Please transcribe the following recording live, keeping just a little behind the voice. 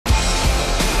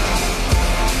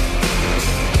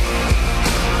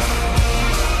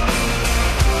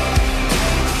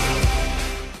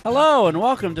Hello and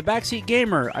welcome to Backseat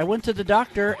Gamer. I went to the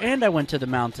doctor and I went to the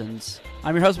mountains.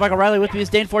 I'm your host, Michael Riley. With me is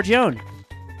Dane Forgione.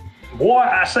 Boy,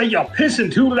 I say you're pissing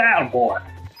too loud, boy.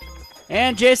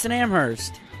 And Jason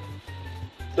Amherst.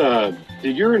 Did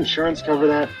your insurance cover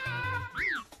that?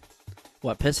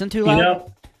 What, pissing too loud? You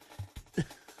know?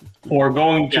 Or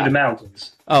going to the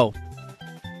mountains. Oh.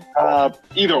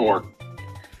 Either or.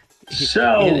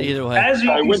 So, either way. as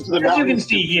you can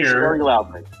see very here,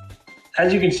 loudly.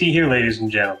 ladies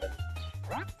and gentlemen,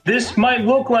 this might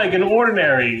look like an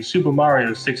ordinary Super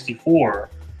Mario 64,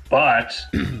 but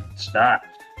it's not.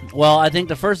 Well, I think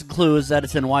the first clue is that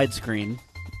it's in widescreen.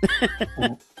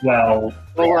 Well,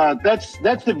 that's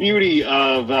the beauty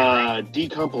of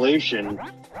decompilation.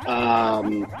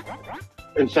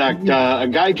 In fact, a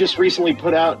guy just recently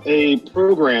put out a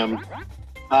program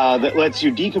that lets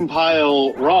you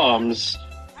decompile ROMs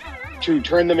to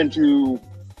turn them into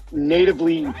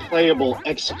natively playable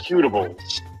executables.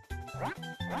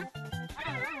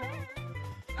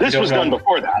 This was done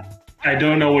before that. I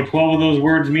don't know what 12 of those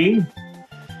words mean.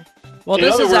 Well, In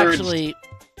this other is words- actually...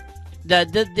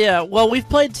 Yeah, well, we've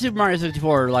played Super Mario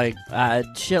 64 like a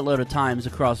shitload of times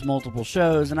across multiple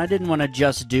shows, and I didn't want to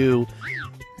just do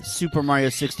Super Mario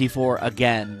 64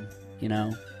 again, you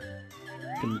know?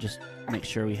 Can just make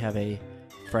sure we have a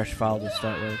fresh file to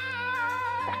start with.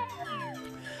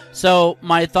 So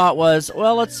my thought was,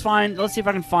 well, let's see if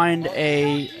I can find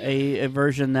a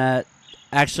version that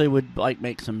actually would like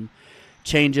make some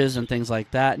changes and things like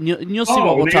that, and you'll see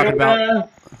what we'll talk about.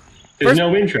 There's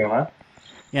no intro, huh?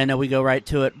 Yeah, no, we go right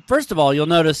to it. First of all, you'll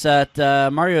notice that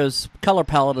Mario's color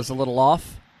palette is a little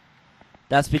off.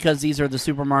 That's because these are the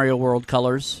Super Mario World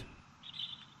colors.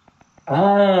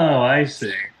 Oh, I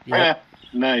see. Yep.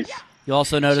 Nice. You'll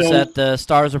also notice that the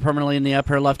stars are permanently in the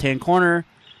upper left-hand corner.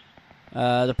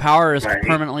 The power is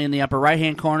permanently in the upper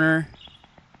right-hand corner.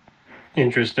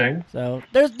 Interesting. So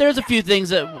there's a few things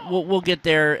that we'll get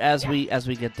there as we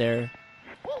get there.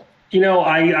 You know,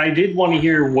 I did want to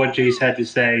hear what Jace had to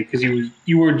say, because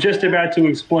you were just about to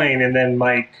explain, and then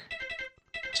Mike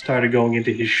started going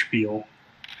into his spiel.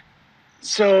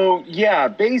 So, yeah,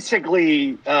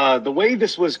 basically, the way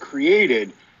this was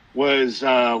created was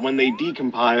when they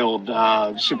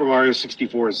decompiled Super Mario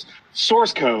 64's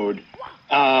source code,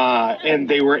 and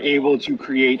they were able to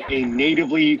create a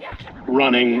natively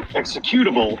running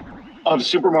executable of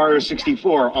Super Mario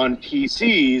 64 on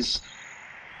PCs,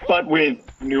 but with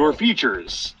newer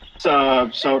features.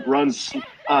 So it runs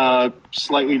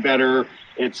slightly better.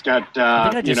 It's got I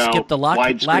think I just skipped the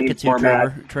widescreen Lakitu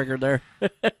format. trigger there.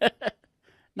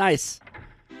 Nice.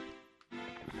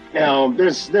 Now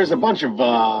there's a bunch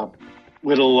of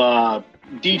little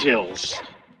details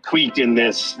tweaked in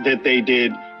this that they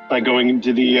did by going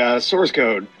into the source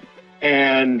code,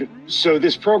 and so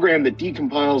this program that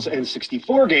decompiles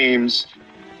N64 games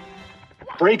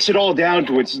breaks it all down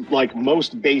to its like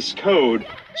most base code,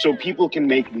 so people can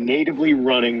make natively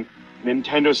running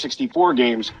Nintendo 64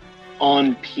 games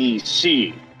on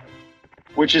PC,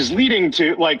 which is leading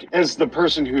to, like, as the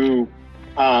person who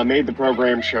made the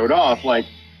program showed off, like,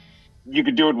 you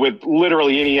could do it with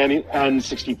literally any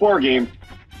N64 game,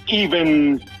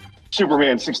 even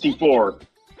Superman 64,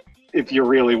 if you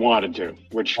really wanted to.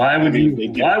 Which Why would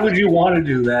you want to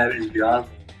do that? Is beyond.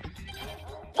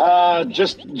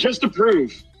 Just to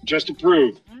prove,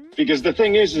 because the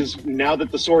thing is now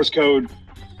that the source code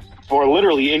for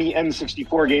literally any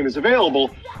N64 game is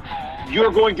available, you're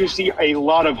going to see a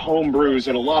lot of homebrews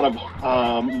and a lot of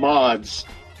mods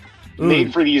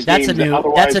made for these games that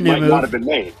otherwise might not have been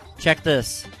made. Check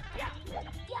this.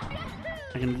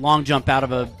 I can long jump out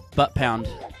of a butt pound.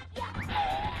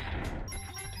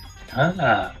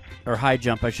 Ah. Or high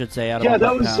jump, I should say, out of a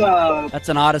butt was pound. That's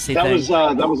an Odyssey thing.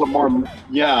 That was a more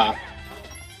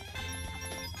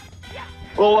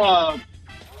Well,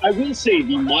 I will say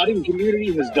the modding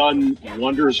community has done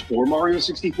wonders for Mario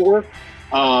 64.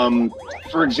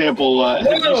 For example, have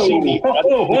you seen the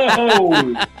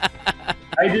Whoa.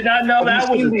 I did not know that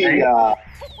was a thing.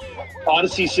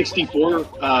 Odyssey 64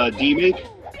 demake?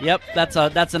 Yep,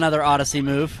 that's another Odyssey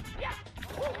move.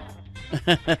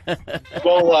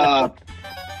 Well,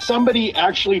 somebody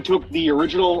actually took the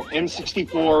original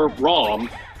N64 ROM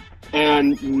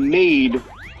and made,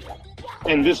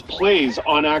 and this plays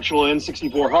on actual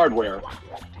N64 hardware,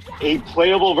 a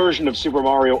playable version of Super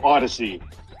Mario Odyssey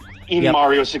in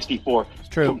Mario 64,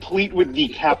 True. complete with the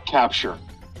capture.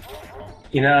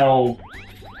 You know,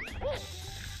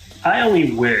 I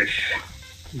only wish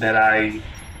that I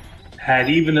had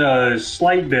even a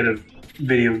slight bit of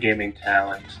video gaming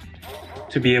talent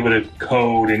to be able to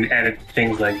code and edit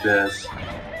things like this.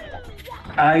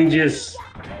 I just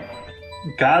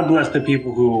God bless the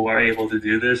people who are able to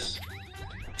do this.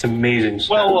 It's amazing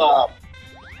stuff. Well,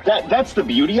 that's the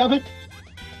beauty of it.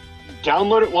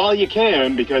 Download it while you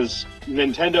can, because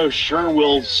Nintendo sure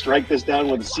will strike this down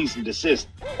with a cease and desist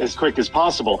as quick as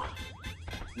possible.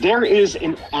 There is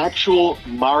an actual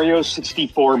Mario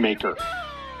 64 maker.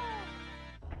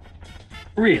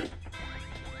 Real.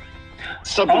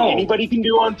 Something anybody can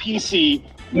do on PC.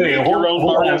 Wait, hold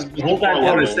that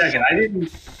for a second. I didn't.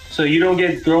 So you don't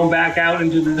get thrown back out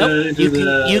into the. Nope.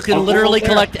 You can literally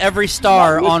collect every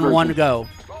star on one go.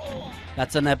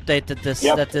 That's an update that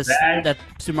that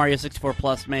Super Mario 64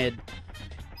 Plus made.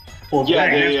 Well,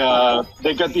 yeah,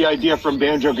 they got the idea from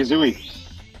Banjo-Kazooie.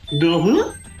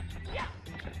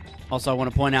 Also, I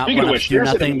want to point out Speaking when of I which, do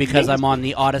there's nothing an because I'm on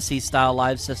the Odyssey style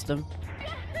live system.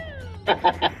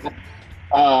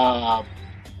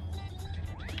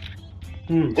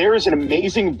 There is an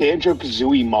amazing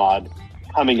Banjo-Kazooie mod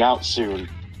coming out soon.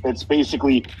 It's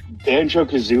basically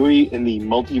Banjo-Kazooie in the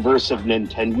multiverse of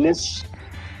Nintendness.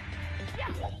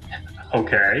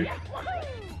 Okay.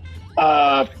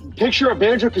 Picture a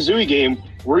Banjo-Kazooie game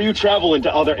where you travel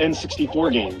into other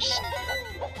N64 games.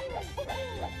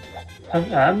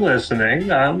 I'm listening.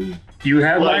 You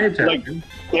have my attention. Like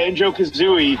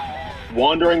Banjo-Kazooie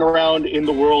wandering around in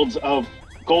the worlds of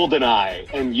GoldenEye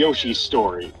and Yoshi's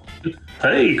Story.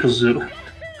 Hey, Banjo,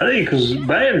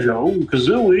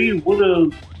 Kazooie,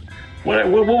 what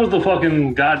was the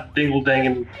fucking god dingle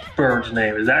dangin' bird's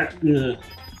name? Is that the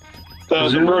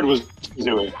bird was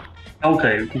Kazooie.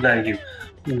 Okay, thank you.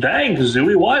 Dang,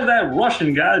 Kazooie, why is that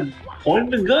Russian guy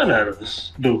pointing the gun at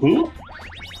us? The who?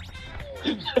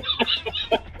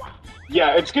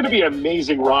 Yeah, it's going to be an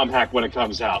amazing ROM hack when it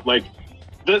comes out. Like,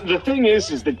 the thing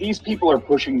is that these people are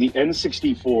pushing the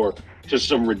N64 to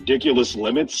some ridiculous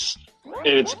limits,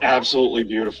 and it's absolutely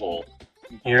beautiful.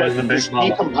 Here's but this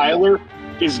decompiler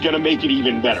is going to make it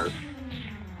even better.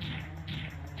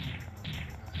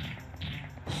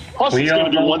 Plus, it's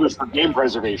going to do wonders for game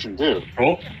preservation, too.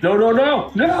 Oh,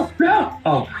 no.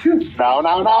 Oh, phew. No.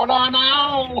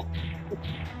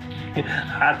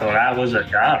 I thought I was a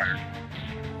daughter.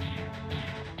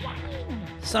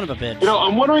 Son of a bitch. You know,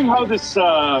 I'm wondering how this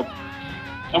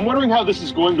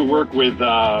is going to work with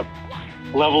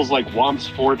levels like Womp's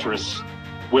Fortress,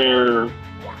 where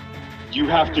you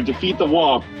have to defeat the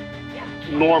Womp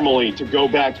normally to go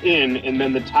back in, and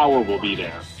then the tower will be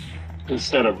there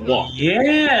instead of Womp.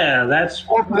 Yeah, that's.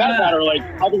 Or for that matter, like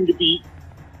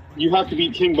you have to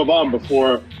beat King Babam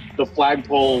before the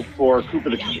flagpole for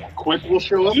Koopa the Quick will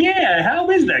show up. Yeah, how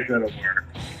is that going to work?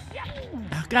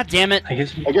 God damn it! I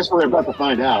guess we're about to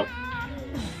find out.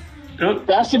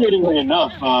 Fascinatingly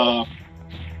enough,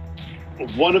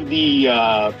 one of the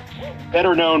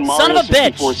better-known Mario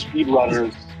 64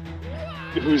 speedrunners,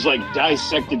 who's like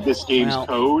dissected this game's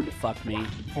code. Fuck me.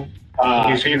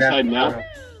 Inside and out.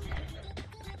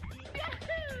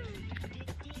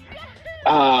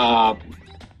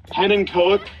 Henan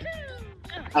Koik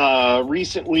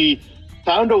recently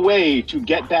found a way to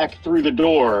get back through the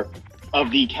door of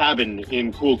the cabin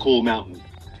in Cool Mountain.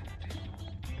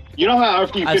 You know how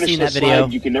after you finish the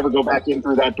slide, you can never go back in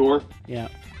through that door? Yeah.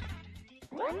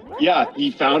 Yeah,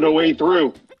 he found a way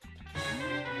through.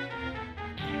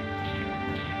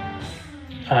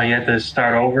 Oh, you had to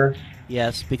start over?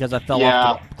 Yes, because I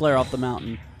fell clear off the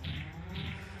mountain.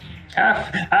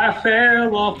 I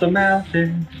fell off the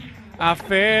mountain. I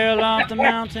fell off the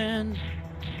mountain.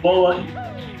 Well,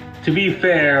 to be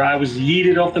fair, I was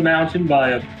yeeted off the mountain by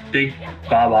a big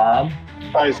bob.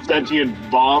 By sentient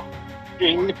bomb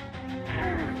king.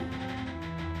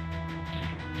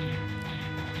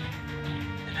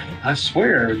 I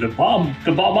swear, the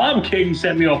bomb king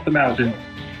sent me off the mountain.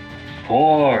 Of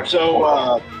course.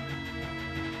 So,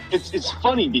 it's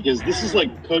funny because this is like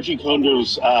Koji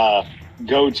Kondo's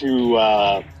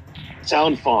go-to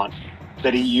sound font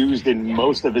that he used in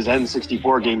most of his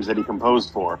N64 games that he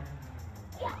composed for.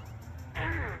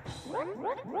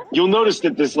 You'll notice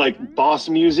that this like boss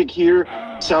music here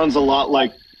sounds a lot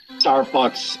like Star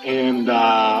Fox and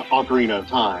Ocarina of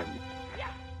Time.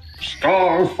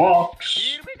 Star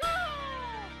Fox.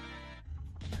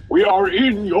 We are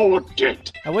in your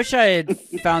debt. I wish I had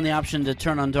found the option to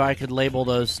turn on so I could label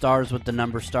those stars with the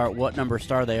what number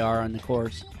star they are on the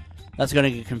course. That's going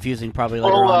to get confusing probably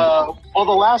later on. Well,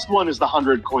 the last one is the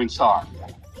 100 coin star.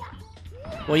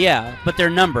 Well, yeah, but they're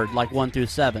numbered like 1 through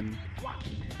 7.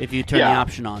 If you turn the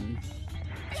option on,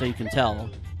 so you can tell.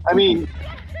 I mean,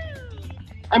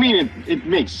 it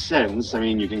makes sense. I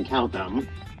mean, you can count them.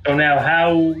 So now,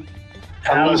 how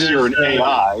unless you're an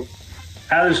AI.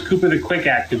 How does Koopa the Quick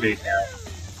activate now?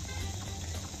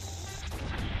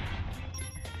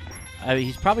 I mean,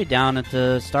 he's probably down at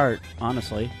the start,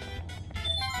 honestly.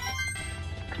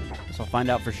 Guess I'll find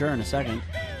out for sure in a second.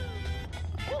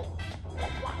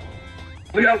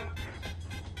 Look out!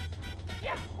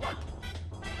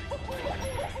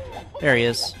 There he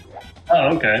is.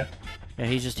 Oh, okay. Yeah,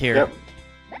 he's just here. Yep.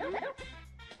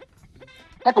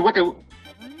 Wicka,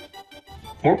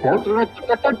 Work.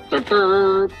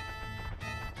 wicka.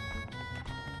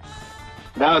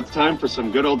 Now it's time for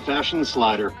some good old-fashioned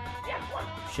slider.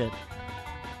 Shit.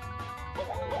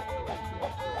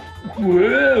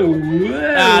 Whoa!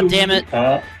 Ah, damn it.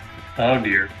 Oh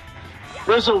dear.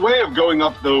 There's a way of going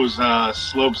up those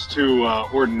slopes too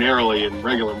ordinarily in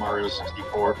regular Mario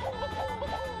 64.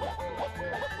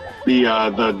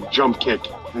 The jump kick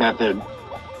method.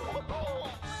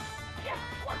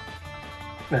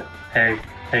 Hey,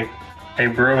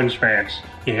 Bruins fans.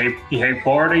 You hate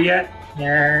Florida yet?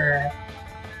 Yeah.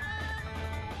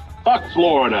 Fuck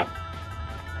Florida.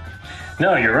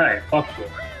 No, you're right. Fuck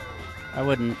Florida. I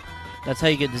wouldn't. That's how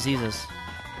you get diseases.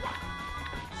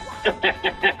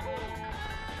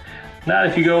 Not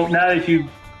if you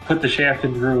put the shaft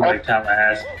in Drew like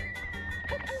Tallahassee.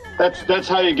 That's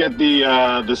how you get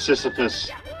the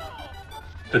Sisyphus.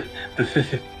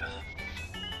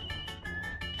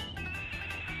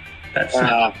 That's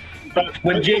But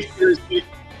when Jake.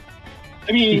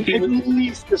 I mean, at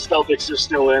least the Celtics are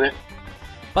still in it.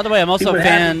 By the way, I'm also See a what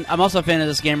fan. I'm also a fan of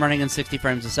this game running in 60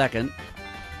 frames a second,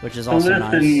 which is also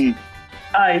nice. Listen,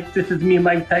 hi, this is me,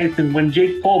 Mike Tyson. When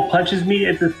Jake Paul punches me,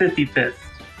 it's a 50-fist.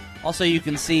 Also, you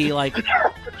can see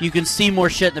more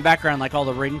shit in the background, like all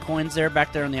the ring coins there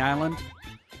back there on the island.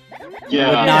 Yeah,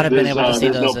 Would not have been able to see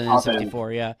there's those no in pop-in.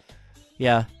 64. Yeah.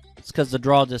 It's because the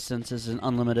draw distance isn't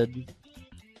unlimited.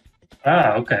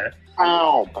 Ah, okay.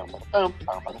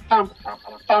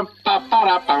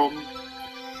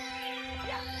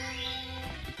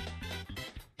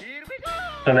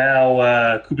 So now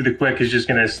Koopa the Quick is just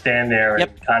going to stand there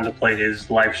and contemplate his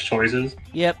life's choices.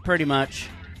 Yep, pretty much.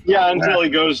 Yeah, until he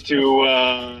goes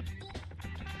to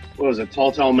what was it,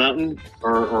 Tall Tall Mountain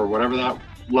or whatever that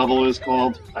level is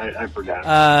called. I forgot.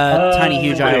 Tiny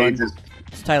Huge Wait, Island.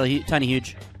 It's Tiny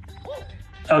Huge.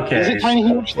 Okay. Is it Tiny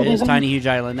Huge? It is Tiny Huge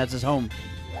Island. That's his home.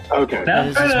 Okay. That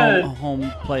is his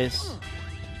home place.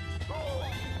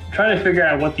 Trying to figure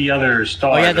out what the other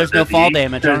stars. Oh yeah, there's no fall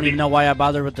damage. I there's don't even know why I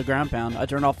bothered with the ground pound. I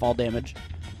turned off fall damage.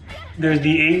 There's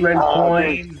the 8 red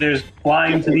coins. There's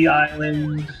flying to the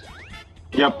island.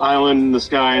 Yep, island in the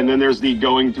sky, and then there's the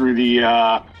going through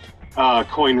the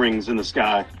coin rings in the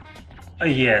sky.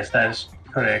 Yes, that's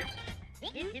correct.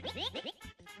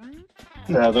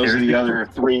 Those There's are the other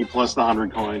 3 plus the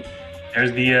 100 coin.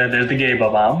 There's the gay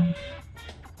bomb.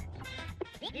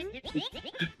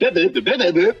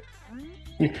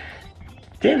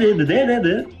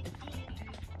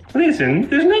 Listen,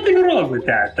 there's nothing wrong with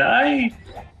that.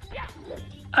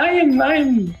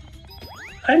 I'm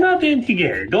not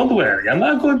anti-gay. Don't worry. I'm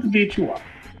not going to beat you up.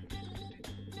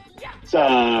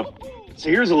 So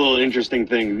here's a little interesting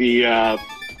thing. The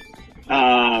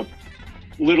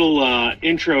little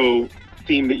intro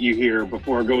theme that you hear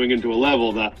before going into a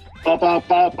level, the ba ba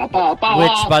ba ba ba ba.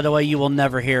 Which, by the way, you will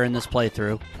never hear in this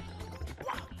playthrough.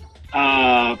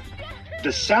 The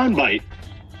soundbite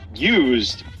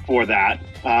used for that,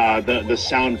 the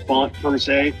sound font per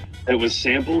se that was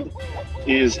sampled,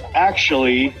 is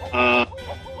actually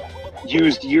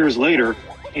used years later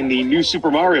in the new Super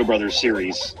Mario Brothers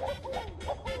series.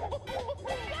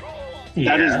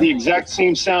 Yeah. That is the exact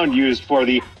same sound used for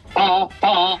the ba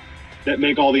ba that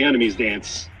make all the enemies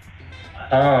dance.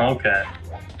 Oh, okay.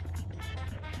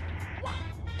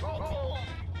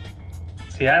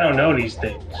 See, I don't know these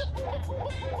things.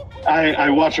 I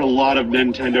watch a lot of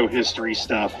Nintendo history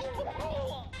stuff.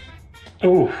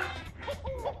 Oof.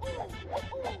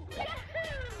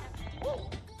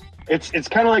 It's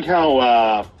kind of like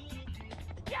how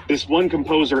this one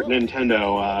composer at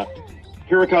Nintendo,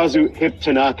 Hirokazu Hip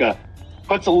Tanaka,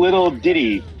 puts a little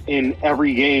ditty in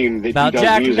every game that About he does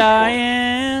Jack and music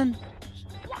Diane.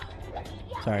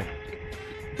 Sorry.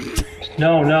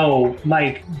 No,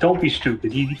 Mike, don't be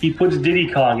stupid. He puts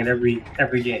Diddy Kong in every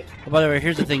game. Oh, by the way,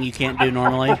 here's the thing you can't do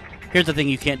normally.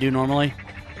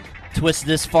 Twist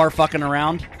this far fucking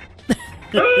around.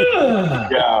 for.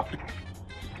 Yeah.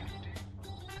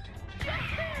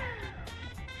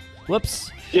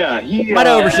 Whoops. Yeah, he Might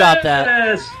have overshot that.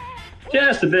 Yes,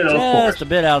 just a bit, of course. Just a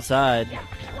bit outside.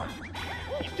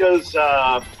 he does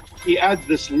he adds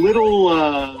this little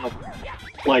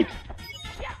like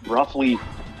roughly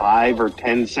 5 or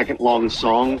 10 second long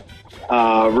song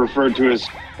referred to as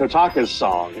Kotaka's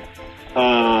song,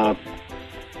 and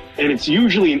and it's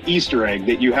usually an Easter egg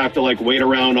that you have to like wait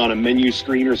around on a menu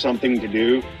screen or something to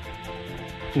do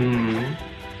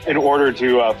in order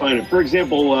to find it. For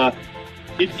example,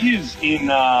 it is in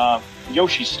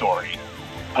Yoshi's Story.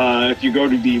 If you go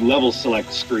to the level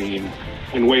select screen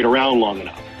and wait around long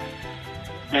enough,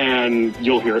 and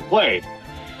you'll hear it play.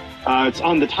 It's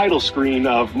on the title screen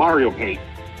of Mario Paint.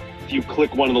 If you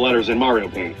click one of the letters in Mario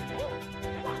Paint.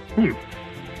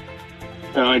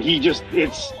 And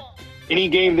it's any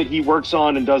game that he works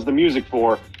on and does the music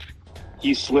for,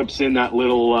 he slips in that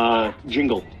little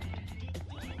jingle.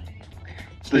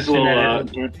 It's this little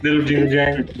jingle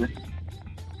jang.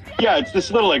 Yeah, it's this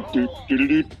little like doot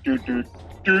doot doot doot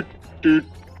doot doot doot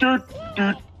doot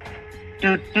doot doot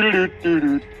doot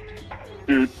doot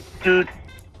doot doot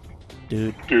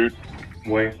Dude. doot.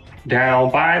 Way down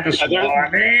by the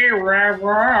Swanee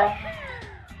River.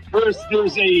 First,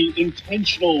 there's a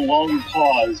intentional long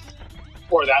pause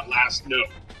for that last note.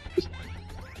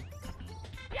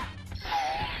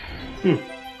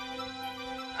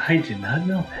 I did not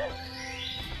know that.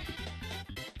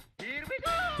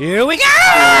 Here we go!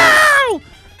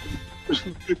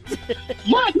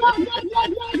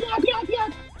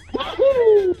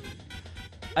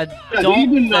 I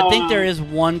don't. I think there is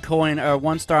one coin or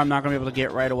one star I'm not going to be able to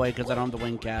get right away because I don't have the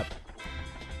wing cap.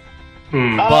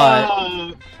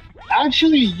 But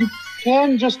actually, you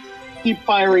can just keep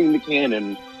firing the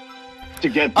cannon to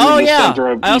get through the center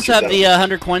of I also each have of the them.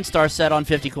 100 coin star set on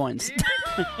 50 coins.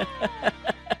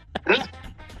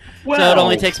 Wow. So it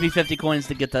only takes me 50 coins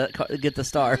to get the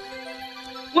star.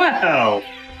 Wow.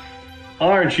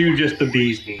 Aren't you just the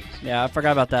bee's knees? Yeah, I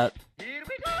forgot about that.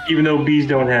 Even though bees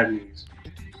don't have knees.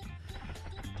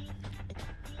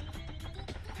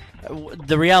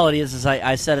 The reality is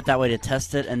I set it that way to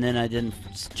test it, and then I didn't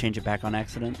change it back on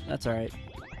accident. That's all right.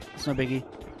 It's no biggie.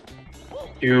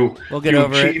 We'll get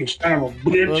over it. Son of a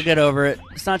bitch. We'll get over it.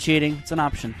 It's not cheating. It's an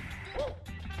option.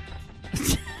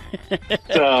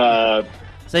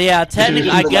 So yeah, technically,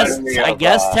 I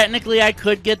guess technically I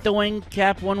could get the wing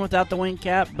cap one without the wing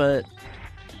cap, but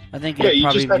I think it'd you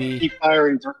probably just have be to keep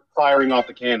firing off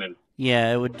the cannon.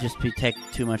 yeah, it would just take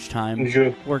too much time.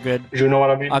 We're good. You know what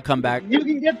I mean? I'll come back. You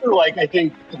can get through I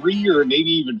think 3 or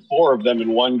maybe even 4 of them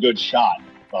in one good shot.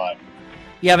 But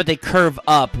Yeah, but they curve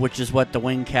up, which is what the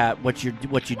wing cap, what you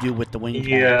do with the wing cap.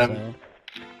 Yeah. So.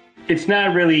 It's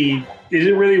not really. Is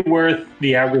it really worth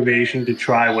the aggravation to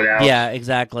try without? Yeah,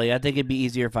 exactly. I think it'd be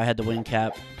easier if I had the wing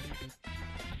cap.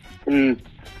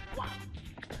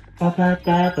 Suck up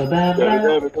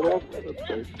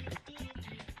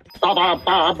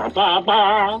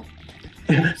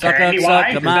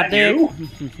my dick.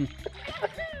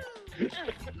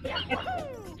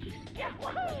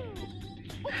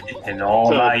 In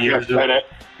all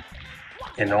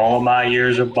my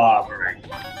years of barbering,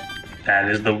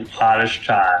 that is the hottest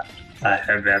child I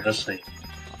have ever seen.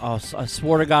 Oh, I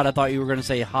swear to God, I thought you were going to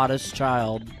say hottest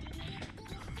child.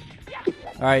 All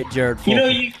right, Jared.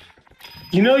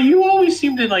 You always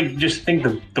seem to just think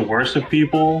the worst of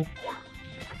people.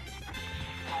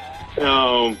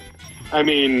 I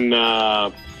mean,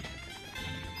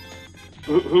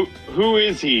 who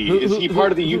is he? Is he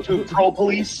part of the YouTube troll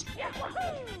police?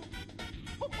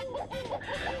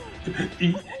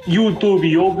 YouTube,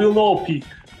 Yobilopi.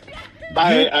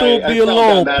 I fell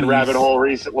down that rabbit hole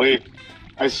recently.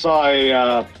 I saw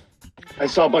a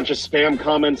bunch of spam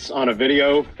comments on a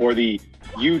video for the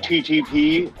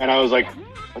UTTP, and I was like,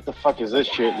 what the fuck is this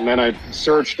shit? And then I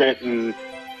searched it, and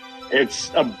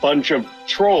it's a bunch of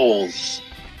trolls.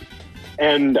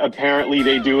 And apparently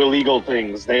they do illegal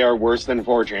things. They are worse than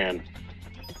 4chan.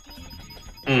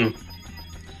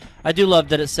 I do love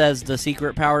that it says the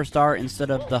secret power star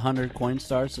instead of the 100 coin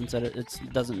star, since it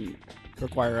doesn't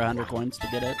require 100 coins to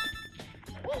get it.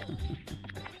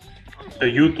 The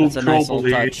YouTube It's a nice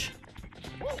little touch.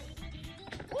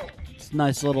 It's a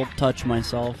nice little touch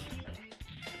myself.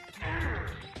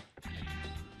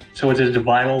 So it's a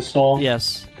vinyl song?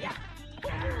 Yes.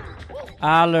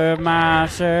 I love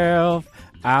myself.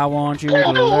 I want you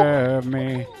to love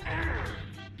me.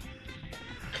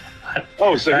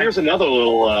 Oh, so here's another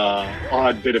little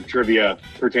odd bit of trivia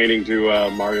pertaining to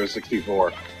Mario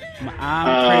 64.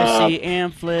 I'm Chrissy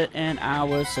Amplet, and I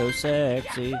was so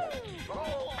sexy.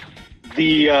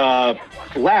 The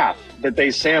laugh that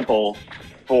they sample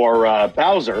for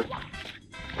Bowser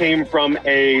came from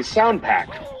a sound pack.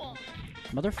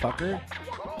 Motherfucker.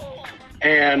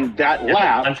 And that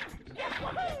laugh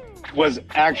was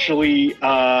actually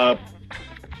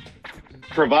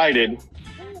provided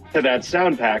to that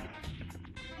sound pack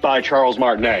by Charles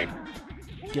Martinet.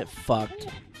 Get fucked.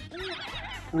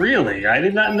 Really? I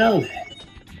did not know that.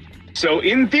 So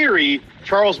in theory,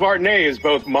 Charles Martinet is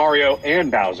both Mario and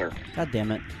Bowser. God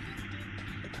damn it.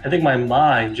 I think my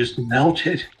mind just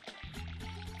melted.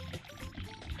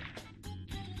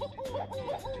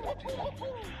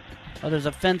 Oh, there's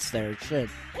a fence there. Shit.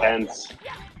 Fence.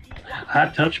 I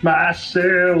touch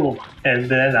myself, and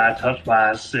then I touch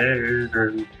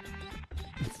myself.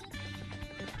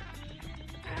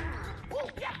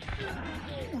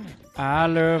 I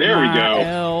love There we my go.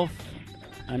 elf,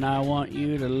 and I want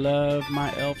you to love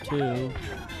my elf too.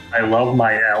 I love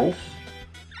my elf.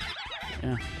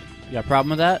 Yeah. You got a problem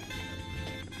with that?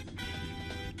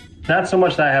 Not so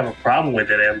much that I have a problem with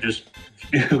it, I'm just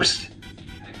confused.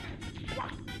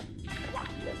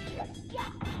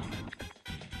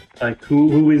 Like,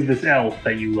 who is this elf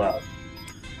that you love?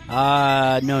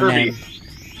 No Kirby. name.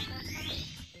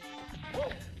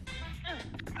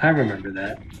 I remember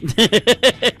that.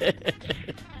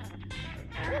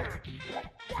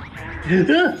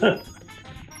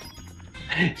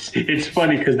 It's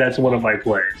funny because that's one of my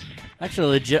plays.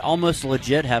 Actually, almost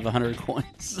legit have 100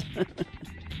 coins.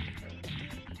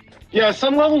 Yeah,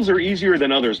 some levels are easier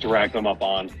than others to rack them up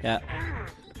on. Yeah.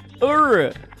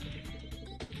 Urgh.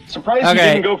 Surprised you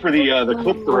Okay. didn't go for the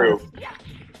clip through.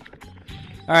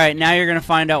 All right, now you're gonna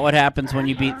find out what happens when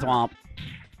you beat Thwomp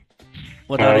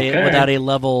without Okay. without a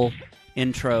level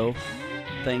intro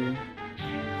thing.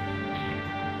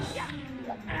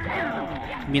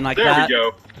 You mean like There that? we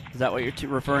go. Is that what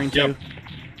you're referring to?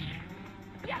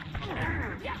 Yep.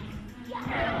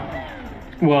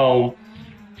 Well,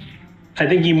 I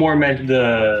think he more meant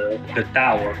the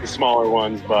tower. The smaller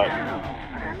ones, but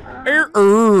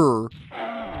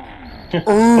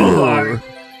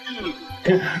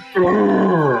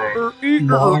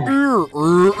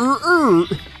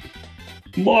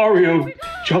Mario,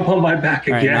 jump on my back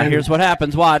All right, again. now here's what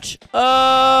happens. Watch.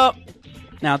 Now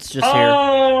it's just here.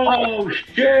 Oh,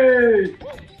 shit!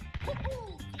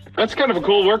 that's kind of a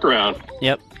cool workaround.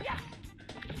 Yep.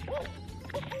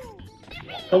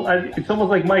 Oh, it's almost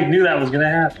like Mike knew that was going to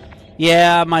happen.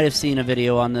 Yeah, I might have seen a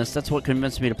video on this. That's what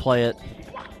convinced me to play it.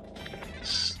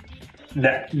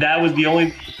 That was the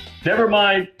only... Never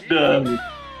mind the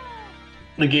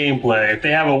gameplay. If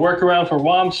they have a workaround for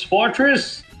Womp's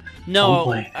Fortress... No, Don't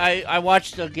play. I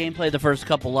watched the gameplay the first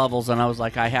couple levels, and I was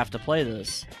like, I have to play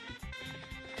this.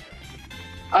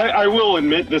 I will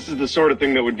admit this is the sort of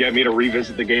thing that would get me to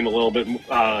revisit the game a little bit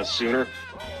sooner,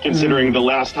 considering the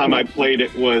last time I played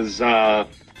it was I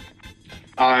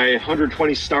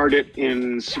 120 starred it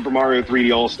in Super Mario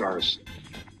 3D All Stars.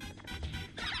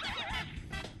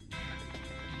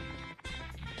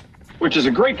 Which is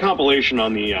a great compilation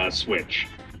on the Switch.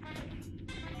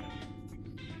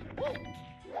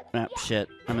 Ah, shit.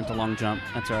 I meant the long jump.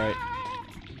 That's alright.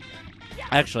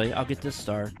 Actually, I'll get this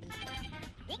star.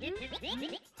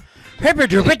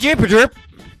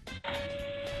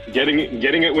 Getting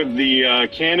it with the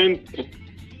cannon,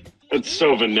 it's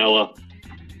so vanilla.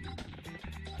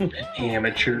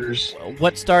 Amateurs.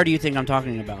 What star do you think I'm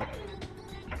talking about?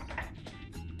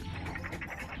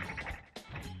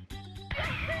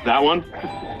 That one?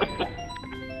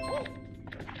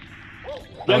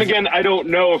 Then again, I don't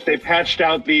know if they patched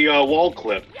out the wall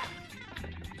clip.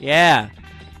 Yeah.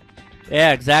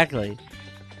 Yeah, exactly.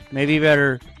 Maybe you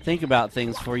better think about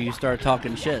things before you start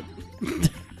talking shit.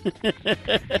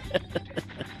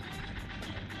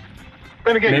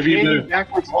 Then again, Maybe can you the-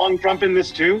 backwards long jump in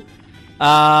this too?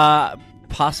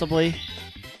 Possibly.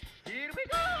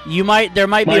 There might be a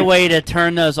Mike. way to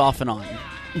turn those off and on.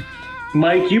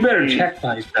 Mike, you better check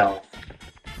thyself.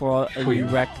 For For you you.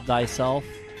 wrecked thyself.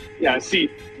 Yeah, see,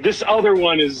 this other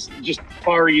one is just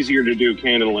far easier to do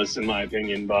cannonless, in my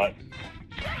opinion, but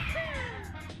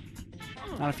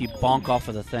Not if you bonk off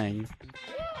of the thing.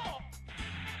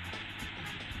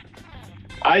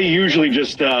 I usually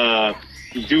just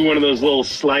do one of those little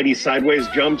slidey sideways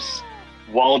jumps,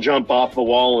 wall jump off the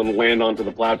wall, and land onto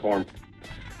the platform.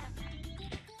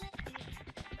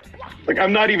 Like,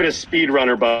 I'm not even a speed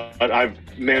runner, but I've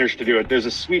managed to do it. There's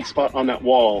a sweet spot on that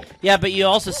wall. Yeah, but you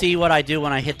also see what I do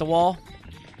when I hit the wall?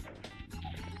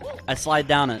 I slide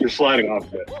down it. You're sliding off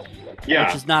of it. Yeah.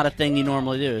 Which is not a thing you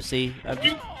normally do. See?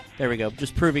 There we go.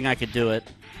 Just proving I could do it.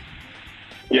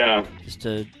 Yeah. Just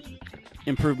to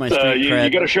improve my street You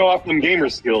cred. got to show off them gamer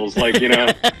skills, like, you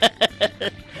know.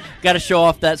 Gotta show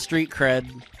off that street cred.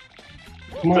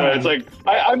 Come So on. it's like,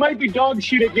 I might be dog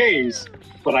shit at games,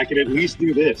 but I can at least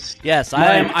do this. Yes,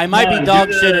 Mike, I might come be on, dog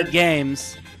do shit that. at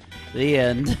games. The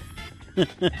end. do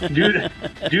the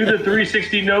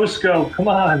 360 no scope. Come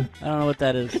on. I don't know what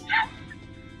that is.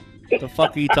 What the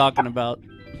fuck are you talking about?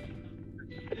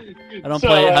 I don't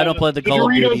play the Call of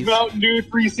Doritos Duties. Mountain Dew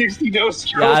 360 No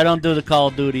Stroke. Yeah, I don't do the Call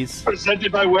of Duties.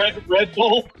 Presented by Red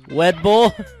Bull. Red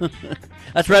Bull?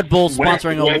 That's Red Bull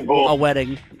sponsoring Red Bull. a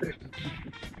wedding.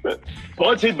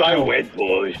 Sponsored by Red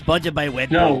Bull. Sponsored by Red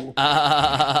Bull.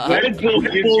 No. Red Bull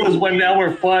Red gives Bull is you... when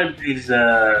Elmer Fudd is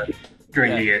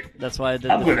drinking Yeah, it. that's why I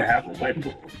did I'm going to have a Red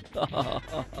Bull.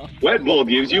 Red Bull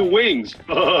gives you wings.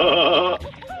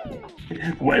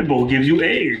 Red Bull gives you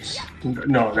AIDS.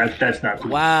 No, that's not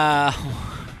true. Wow.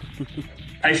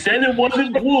 I said it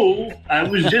wasn't blue. I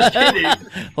was just kidding.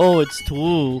 Oh, it's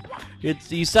Tool.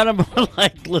 You sound more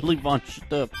like Lily Von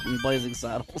Stupp in Blazing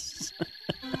Saddles.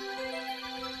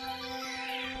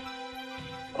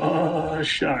 Oh,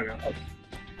 shut up.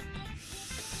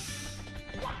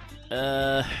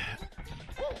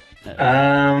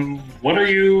 What are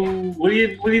you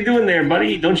doing there,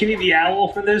 buddy? Don't you need the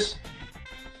owl for this?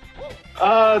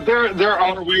 There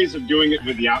are ways of doing it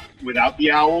without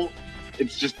the owl.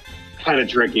 It's just kind of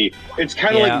tricky. It's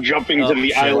kind of like jumping to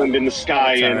the island in the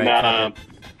sky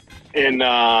in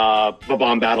the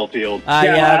bomb battlefield.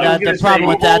 The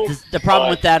problem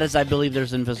with that is I believe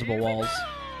there's invisible walls.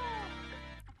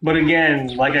 But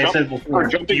again, like I said before,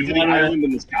 jumping to the island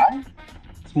in the sky.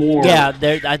 It's more. Yeah,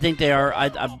 I think they are.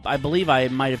 I believe I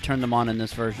might have turned them on in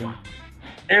this version.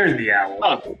 There's the owl.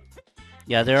 Oh.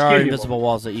 Yeah, there are invisible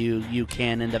walls that you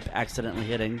can end up accidentally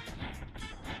hitting.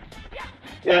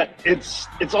 Yeah, it's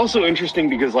also interesting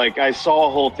because like I saw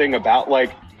a whole thing about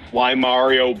like why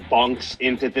Mario bonks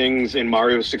into things in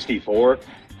Mario 64,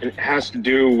 and it has to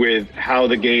do with how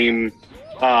the game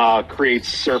creates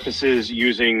surfaces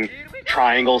using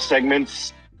triangle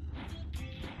segments.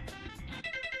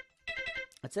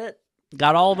 That's it.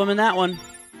 Got all of them in that one.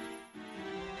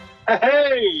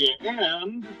 Hey,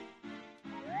 and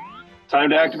time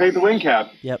to activate the wing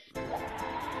cap. Yep.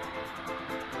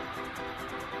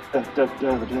 I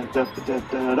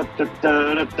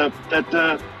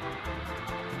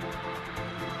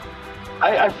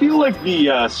feel like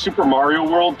the Super Mario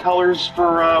World colors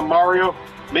for Mario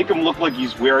make him look like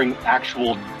he's wearing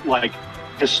actual, like,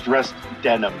 distressed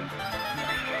denim.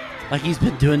 Like he's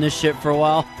been doing this shit for a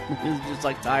while. He's just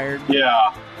like tired.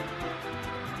 Yeah.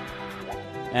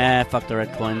 Fuck the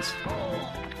red coins.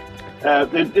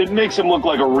 It makes him look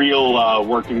like a real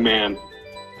working man.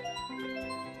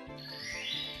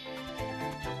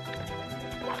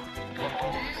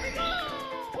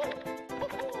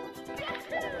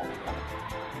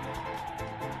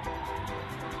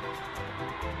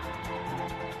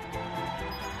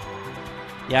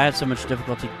 Yeah, I have so much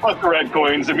difficulty. Fuck the red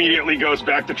coins, immediately goes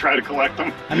back to try to collect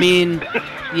them. I mean,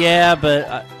 yeah,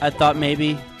 but I thought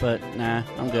maybe, but nah,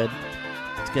 I'm good.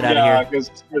 Let's get out of here. Yeah, because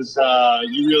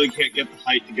you really can't get the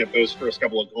height to get those first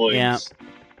couple of coins. Yeah.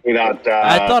 Without.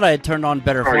 I thought I had turned on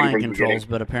better starting flying from the controls, beginning.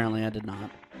 but apparently I did not.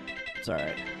 It's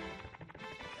alright.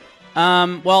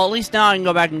 Well, at least now I can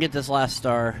go back and get this last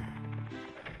star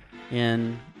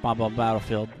in Bob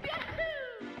Battlefield.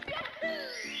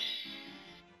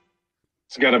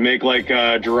 It's got to make like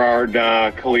Gerard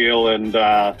Khalil and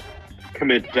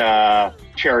commit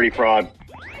charity fraud.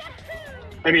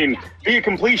 I mean, be a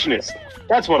completionist.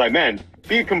 That's what I meant.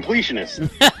 Be a completionist.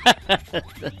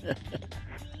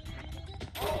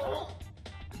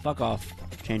 Fuck off,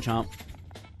 Chain Chomp.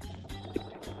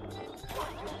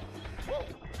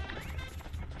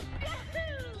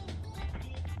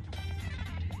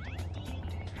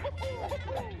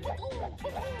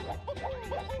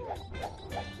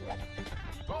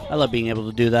 I love being able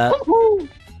to do that.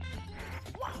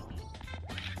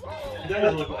 It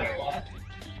does look like what?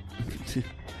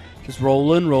 Just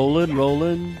rolling, rolling,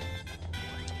 rolling.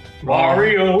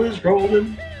 Mario is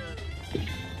rolling.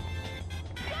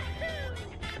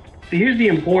 Here's the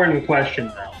important question,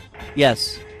 though.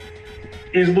 Yes.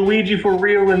 Is Luigi for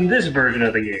real in this version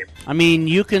of the game? I mean,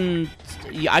 you can...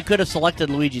 I could have selected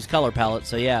Luigi's color palette,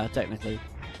 so yeah, technically.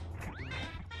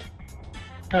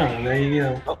 Oh, there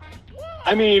you go.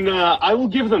 I mean, I will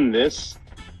give them this.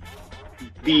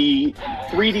 The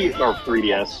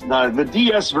 3DS, the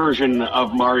DS version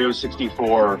of Mario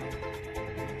 64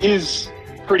 is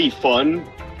pretty fun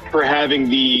for having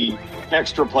the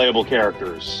extra playable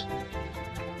characters.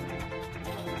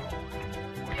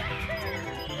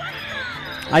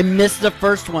 I missed the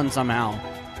first one somehow.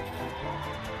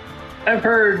 I've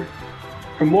heard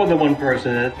from more than one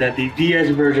person that the DS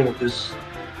version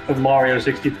of Mario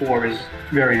 64 is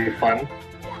very fun.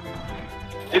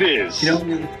 It is. You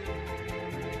know,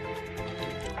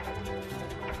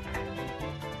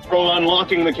 From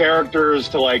unlocking the characters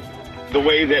to like the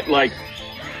way that like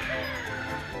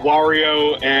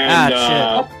Wario and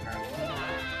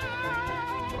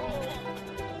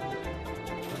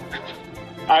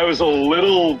I was a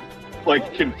little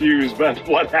like confused by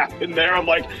what happened there. I'm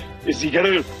like, is he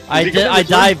gonna? I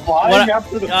dive flying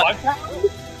after the bloodhound?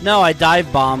 No, I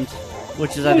dive bombed,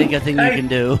 which is I think a thing you can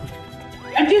do.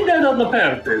 I did that on the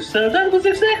purpose, so that was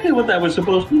exactly what I was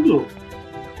supposed to do.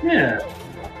 Yeah.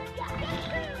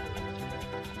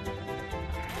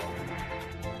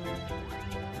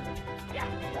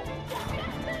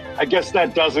 I guess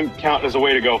that doesn't count as a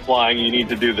way to go flying. You need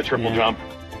to do the triple jump.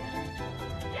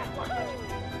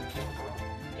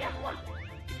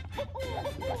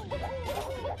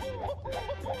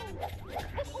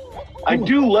 I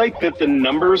do like that the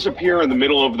numbers appear in the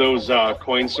middle of those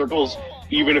coin circles,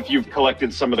 even if you've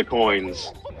collected some of the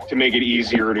coins, to make it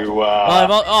easier to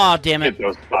oh, damn it. hit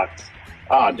those spots.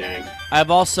 Ah, dang.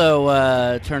 I've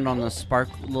also turned on the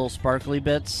little sparkly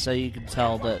bits so you can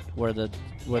tell that where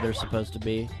they're supposed to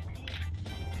be.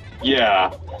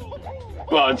 Yeah.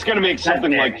 Well, it's going to make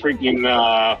something like freaking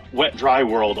Wet Dry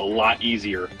World a lot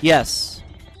easier. Yes.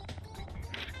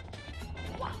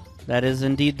 That is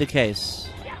indeed the case.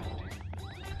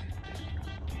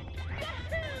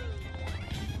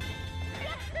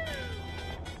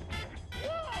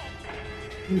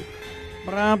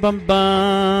 Bum, bum,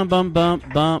 bum, bum,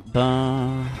 bum,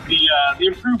 bum. The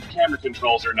improved camera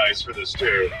controls are nice for this,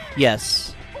 too.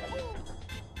 Yes.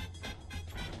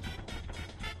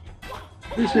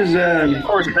 This is Of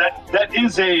course, that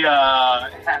is a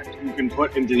hack you can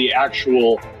put into the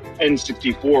actual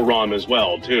N64 ROM as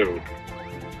well, too.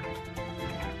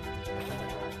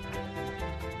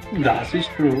 That is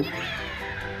true.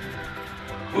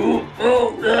 No.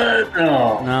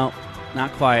 No,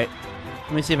 not quite.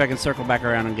 Let me see if I can circle back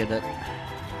around and get it.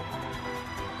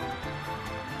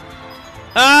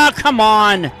 Ah, come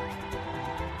on!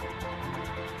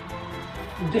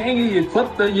 Dang it! You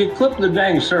clipped the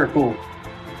dang circle.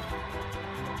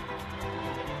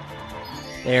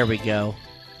 There we go.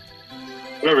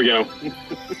 There we go.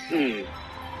 Weird.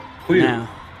 Now,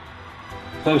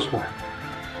 Close one.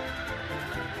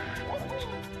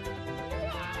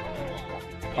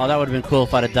 oh, that would have been cool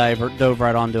if I'd have dove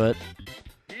right onto it.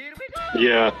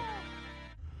 Yeah.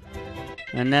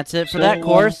 And that's it for So, that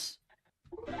course.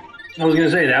 I was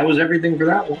gonna say that was everything for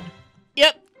that one.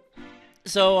 Yep.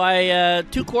 So I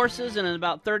 2 courses, and in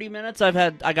about 30 minutes,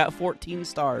 I got 14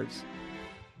 stars.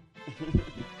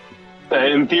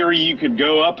 In theory, you could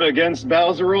go up against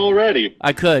Bowser already.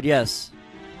 I could, yes.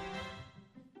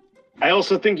 I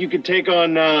also think you could take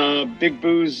on Big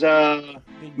Boo's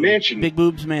mansion. Big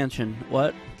Boob's mansion.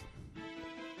 What?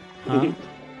 Huh?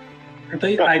 I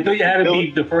thought you had to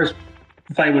beat the first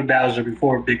fight with Bowser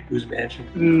before Big Boo's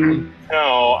mansion.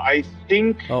 No, I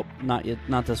think. Oh, not yet.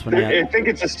 Not this one I yet. think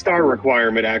it's a star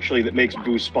requirement actually that makes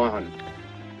Boo spawn.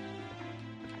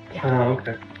 Oh,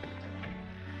 okay.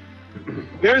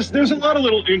 There's a lot of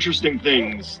little interesting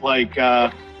things like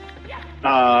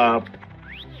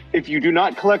if you do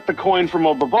not collect the coin from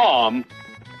a bomb,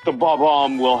 the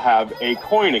bomb will have a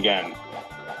coin again.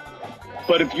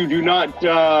 But if you do not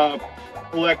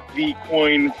collect the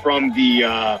coin from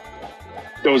the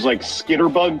those like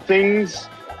skitterbug things,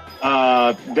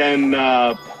 then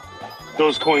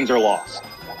those coins are lost.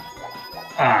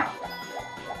 Ah.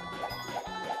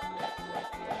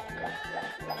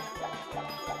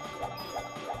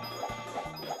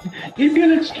 If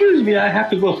you'll excuse me, I have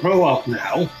to go throw up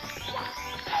now.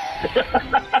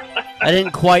 I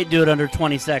didn't quite do it under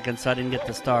 20 seconds, so I didn't get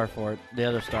the star for it. The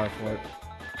other star for it.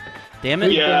 Damn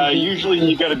it. Yeah, usually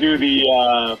you got to do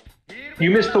the. You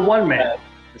missed the one man.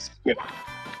 Skip.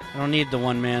 I don't need the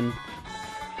one man.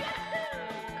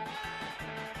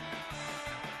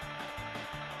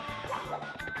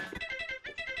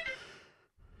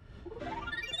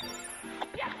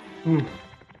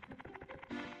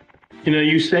 You know,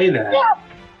 you say that.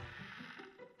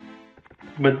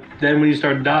 But then when you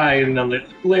start dying on the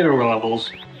later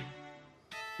levels,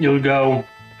 you'll go,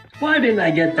 why didn't I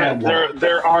get that one?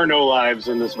 There are no lives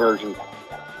in this version.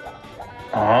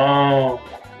 Oh.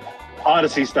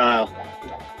 Odyssey style.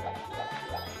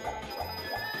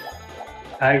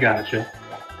 I gotcha.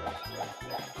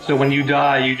 So when you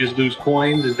die, you just lose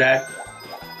coins? Is that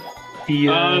the...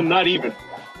 Not even.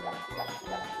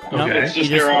 Nope, Okay. It's just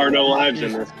You just- there are no lives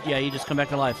in this. Yeah, you just come back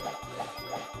to life.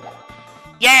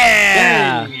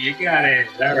 Yeah! Hey, you got it.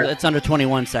 All right. It's under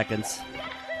 21 seconds.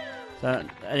 So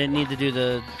I didn't need to do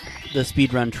the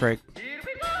speedrun trick.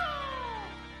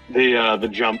 The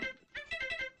jump.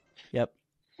 Yep.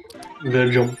 The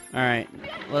jump. Alright,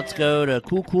 let's go to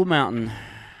Cool Mountain.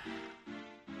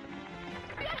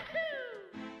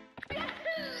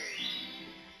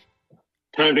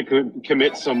 Time to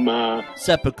commit some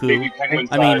Seppuku. baby penguin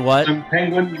I mean, style. what?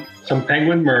 Some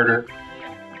penguin murder.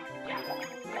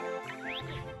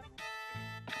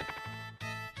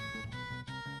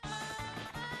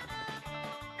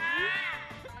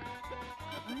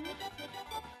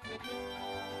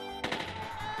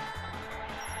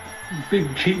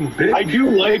 Big cheating bitch. I do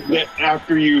like that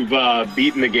after you've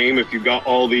beaten the game, if you got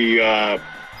all the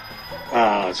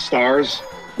stars,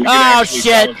 you can Oh, actually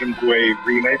shit. challenge them to a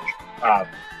rematch.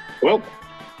 Well,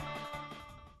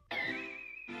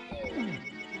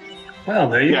 Well,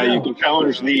 there you yeah, go. you can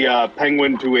challenge the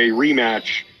penguin to a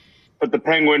rematch, but the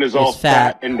penguin is all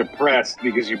fat. fat and depressed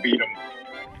because you beat him.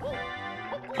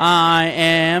 I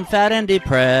am fat and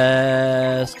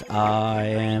depressed. I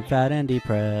am fat and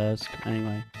depressed.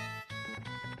 Anyway.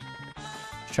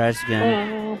 Let's try this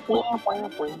again.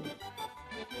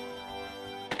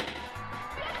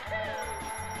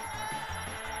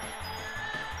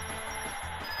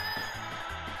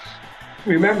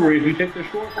 Remember, if you take the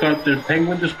shortcut, the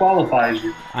penguin disqualifies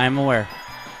you. I am aware.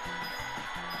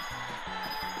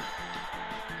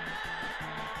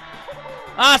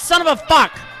 Ah, son of a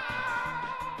fuck!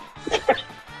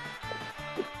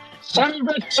 Son of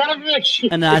a bitch!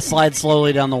 And then I slide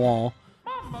slowly down the wall.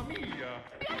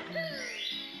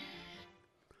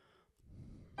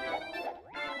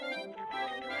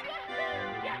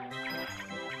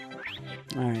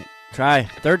 Alright, try.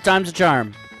 Third time's a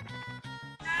charm.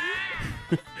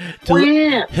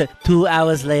 2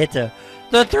 hours later.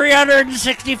 The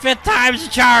 365th time's a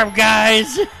charm,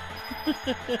 guys!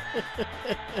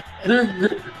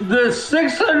 The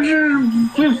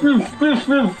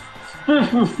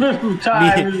 655th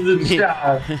time is the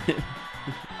charm.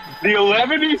 The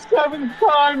 117th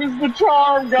time is the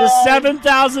charm, The guys!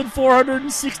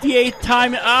 7,468th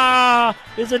time,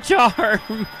 is a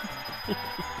charm!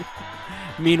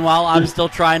 Meanwhile, I'm still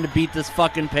trying to beat this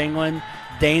fucking penguin.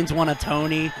 Dane's won a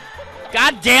Tony.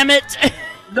 God damn it!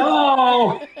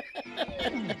 No!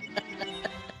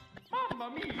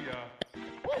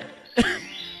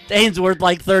 Dane's worth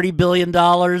like $30 billion.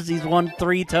 He's won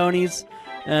 3 Tonys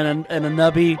and a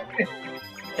nubby.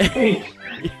 Hey,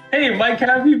 Mike,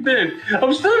 how have you been?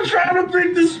 I'm still trying to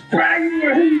beat this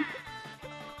penguin.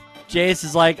 Jace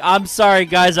is like, I'm sorry,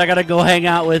 guys. I gotta go hang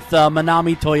out with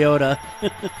Manami Toyota.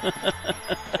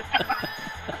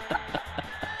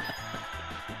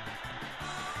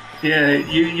 Yeah,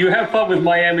 you have fun with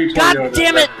Miami Toyota. God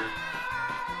damn it!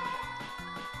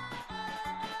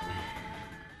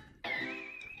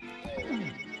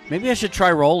 Maybe I should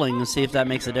try rolling and see if that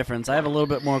makes a difference. I have a little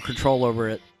bit more control over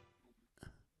it.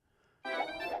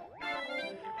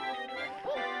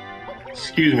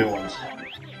 Excuse me once.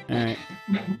 Alright.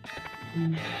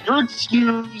 You're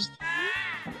excused.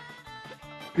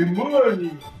 Good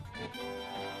morning.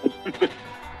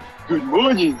 Good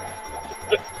morning.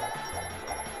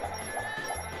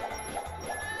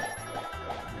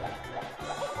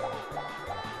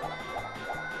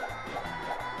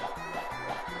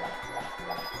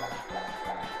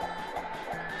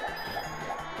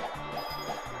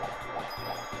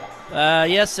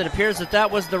 Yes, it appears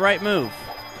that was the right move.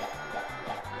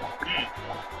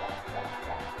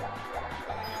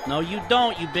 No, you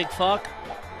don't, you big fuck.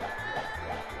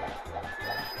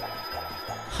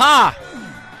 Ha!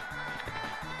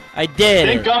 I did.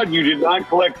 Thank God you did not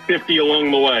collect 50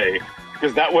 along the way,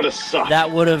 because that would have sucked.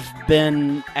 That would have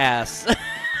been ass.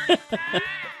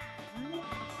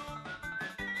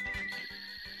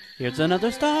 Here's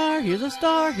another star, here's a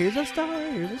star, here's a star,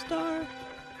 here's a star.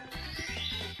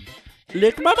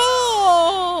 Lick my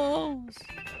balls!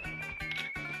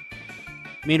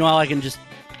 Meanwhile, I can just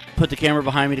put the camera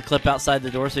behind me to clip outside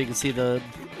the door so you can see the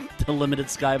limited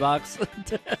skybox.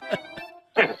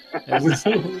 There's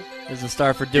a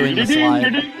star for doing the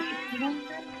slide.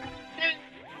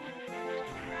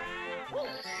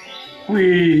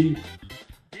 Wee.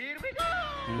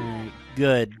 Alright,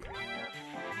 good.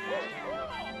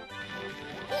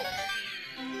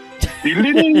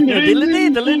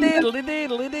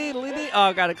 Oh,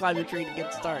 I gotta climb the tree to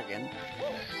get the star again.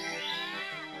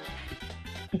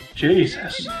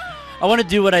 Jesus. I want to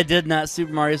do what I did in that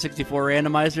Super Mario 64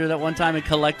 randomizer that one time and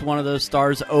collect one of those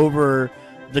stars over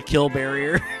the kill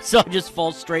barrier. So I just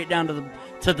fall straight down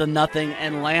to the nothing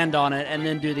and land on it and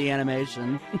then do the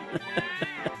animation.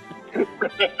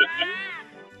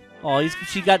 Oh,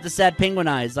 she got the sad penguin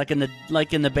eyes like in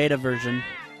the beta version.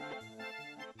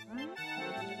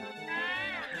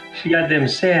 She got them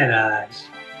sad eyes.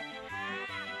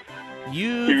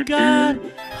 You've got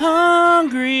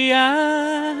hungry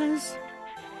eyes.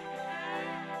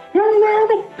 A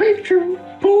little picture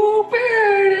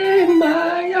pooping in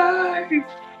my eyes.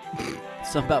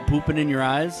 Something about pooping in your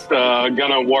eyes?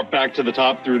 Gonna warp back to the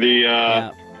top through the,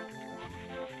 Yeah.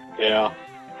 Yeah.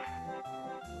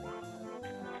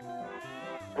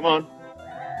 Come on.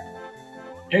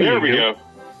 There we go.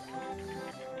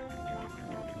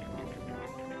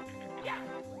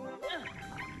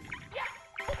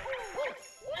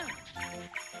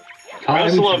 I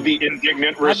also love the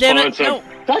indignant response no. of,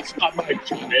 "That's not my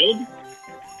child."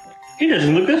 He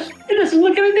doesn't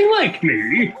look anything like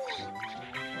me.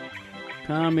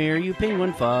 Come here, you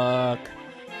penguin fuck.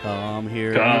 Come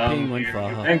here, you penguin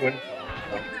fuck. Penguin.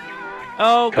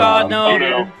 Oh God, no. Oh,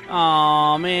 no.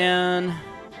 Aw, man.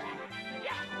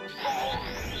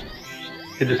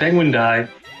 Did the penguin die?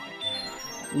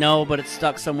 No, but it's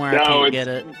stuck somewhere. No, I can't it's- get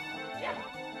it.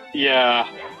 Yeah.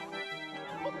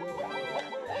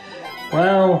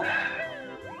 Well,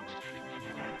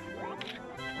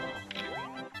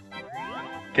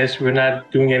 guess we're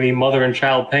not doing any mother and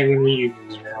child penguin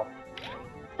reunions now.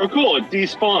 Oh, cool. It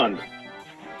despawned.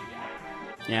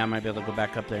 Yeah, I might be able to go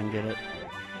back up there and get it.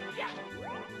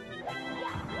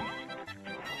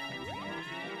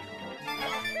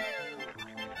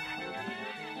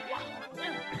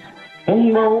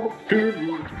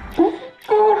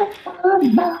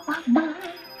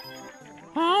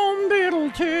 Home diddle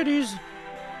titties.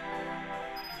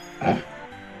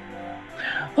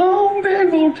 Oh,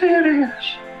 big old titties.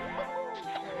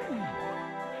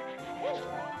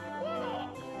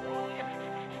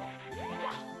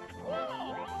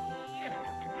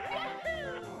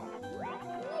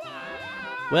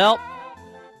 Well,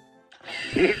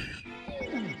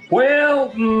 Well,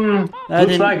 That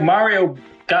looks didn't- like Mario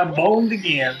got boned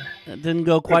again. that didn't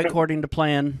go quite according to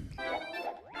plan.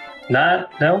 No.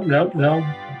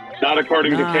 Not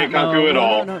according to Keikaku at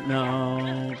all. No,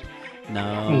 no, no,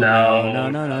 No. no, no,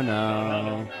 no, no,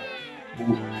 no.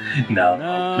 No. No,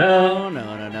 no, no,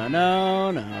 no, no,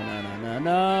 no, no,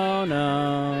 no,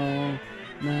 no,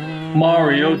 no.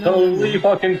 Mario totally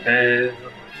fucking failed.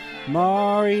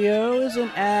 Mario is an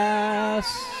ass.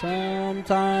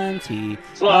 Sometimes he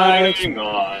Sliding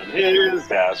on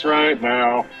his ass right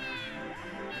now.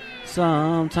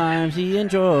 Sometimes he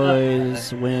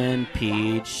enjoys when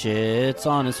Peach shits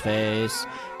on his face.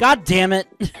 God damn it!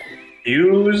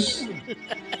 Use.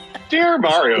 Dear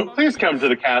Mario, please come to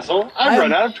the castle. I've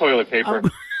run out of toilet paper.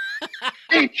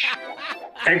 H.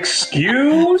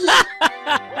 Excuse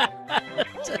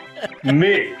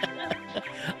me.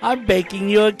 I'm baking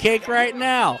you a cake right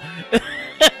now.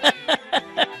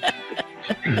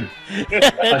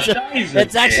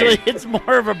 It's actually, it's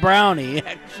more of a brownie,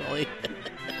 actually.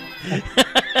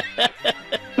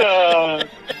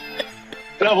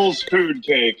 Devil's food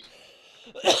cake.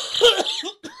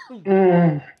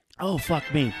 Oh, fuck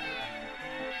me.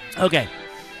 Okay.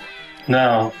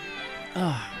 No.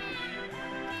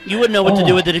 You wouldn't know what to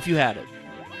do with it if you had it.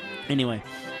 Anyway.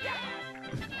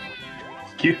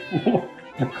 Excuse.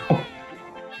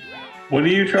 What are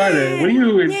you trying to? What are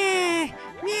you?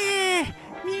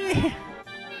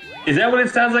 Is that what it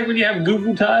sounds like when you have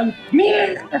Google time?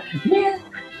 No,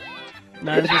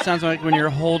 that's what it sounds like when you're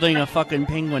holding a fucking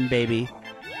penguin baby.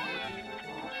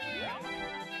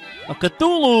 A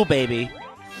Cthulhu baby.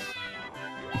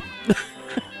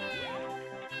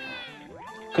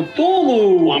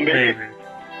 Cthulhu, One baby.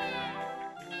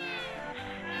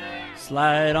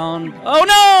 Slide on.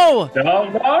 Oh no!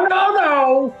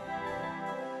 No.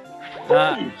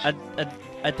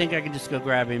 I think I can just go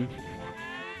grab him.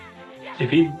 If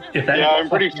that. Yeah, I'm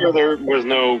pretty sure there was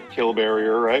no kill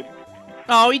barrier, right?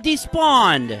 Oh, he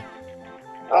despawned.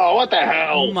 Oh, what the Oh,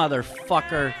 hell?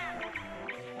 motherfucker.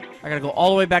 I gotta go all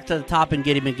the way back to the top and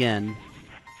get him again.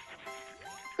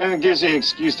 And it gives you an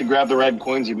excuse to grab the red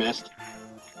coins you missed.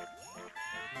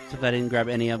 Except I didn't grab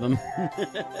any of them.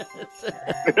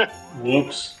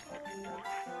 Whoops.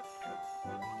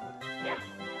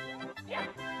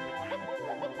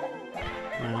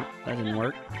 Well, that didn't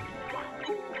work.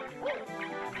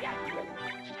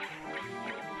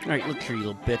 Alright, look here, you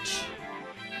little bitch.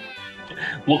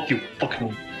 Look, you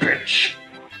fucking bitch.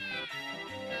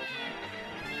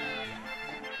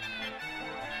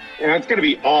 Yeah, it's gonna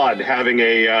be odd having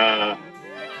a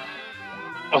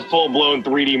full-blown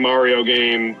 3D Mario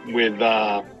game with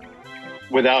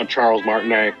without Charles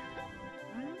Martinet.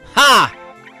 Ha!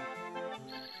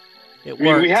 It I mean,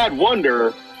 worked. we had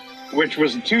Wonder, which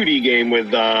was a 2D game with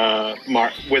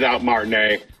without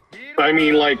Martinet. But I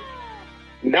mean, like,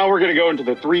 now we're gonna go into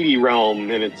the 3D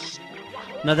realm, and it's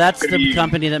No, that's the Pretty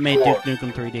company that made cool. Duke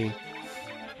Nukem 3D.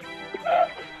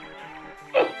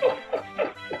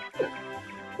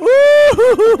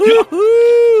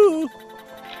 Woo-hoo-hoo-hoo-hoo!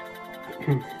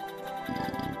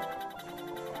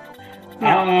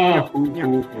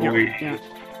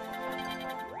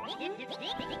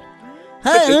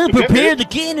 I prepared the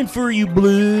cannon for you,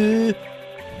 Blue.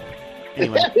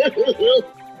 Anyway.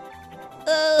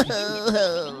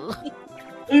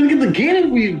 Look at the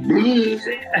cannon we.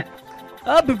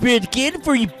 I prepared the cannon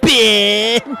for you,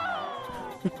 Ben.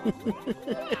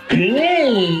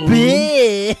 Ben!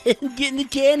 Get in the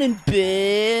cannon,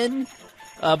 Ben!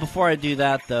 Before I do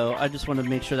that, though, I just want to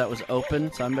make sure that was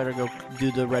open, so I better go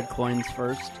do the red coins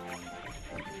first.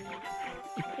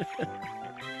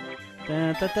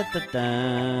 Da, da, da, da,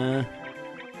 da.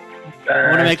 I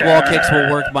want to make wall kicks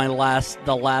will work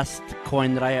the last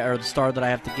coin that or the star that I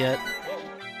have to get.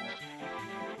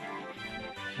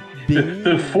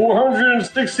 The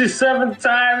 467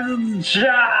 times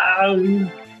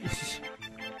job.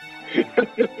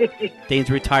 Dane's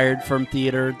retired from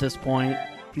theater at this point.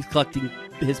 He's collecting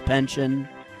his pension.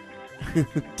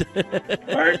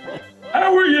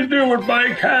 How are you doing,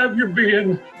 Mike? How have you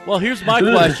been? Well, here's my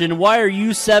question. Why are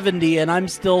you 70 and I'm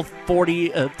still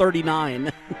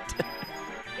 39?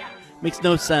 Makes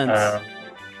no sense.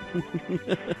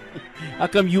 How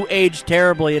come you age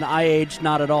terribly and I age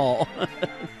not at all?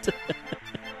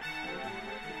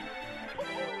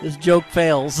 This joke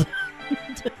fails.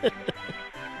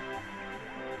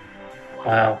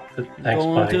 Wow. Thanks,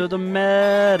 Going buddy. to the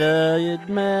meta,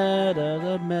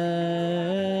 the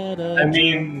meta. I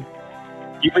mean,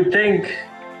 you would think.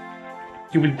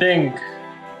 I would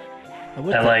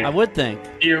think.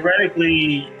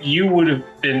 Theoretically, you would have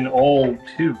been old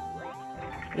too.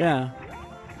 Yeah.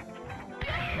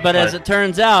 But as it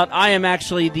turns out, I am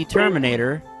actually the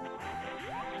Terminator.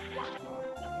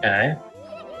 Okay.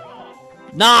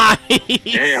 Nice!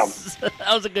 Damn.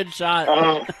 That was a good shot.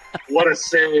 What a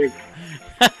save.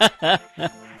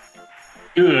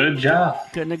 Good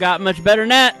job. Couldn't have got much better than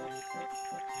that.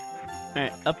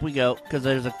 Alright, up we go, because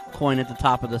there's a coin at the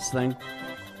top of this thing.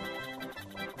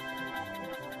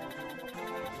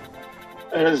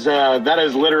 That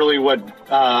is literally what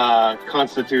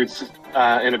constitutes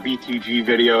in a BTG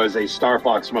video as a Star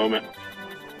Fox moment.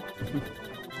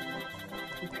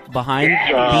 Behind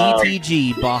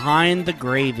BTG, behind the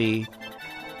gravy.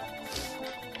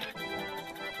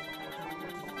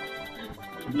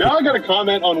 Now I got to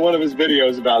comment on one of his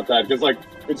videos about that, because like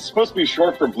it's supposed to be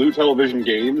short for Blue Television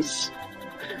Games,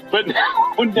 but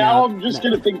now I'm just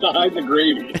going to think behind the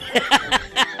gravy.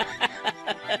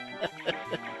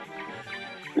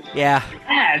 Yeah.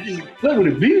 This is welcome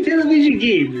to Blue Television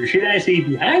Games, or should I say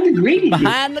behind the gravy?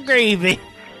 Behind the gravy.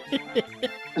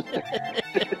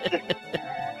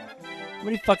 How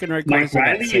many fucking red Mike coins?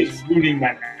 Riley is ruining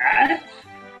my ass.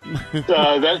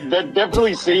 That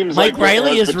definitely seems Mike like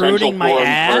Riley has is potential rooting my for him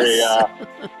ass.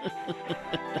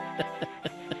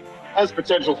 Has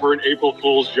potential for an April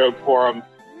Fool's joke for him.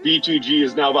 BTG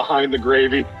is now behind the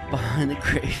gravy. Behind the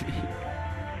gravy.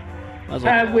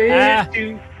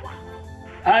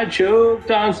 I choked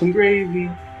on some gravy.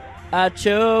 I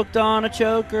choked on a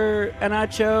choker, and I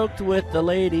choked with the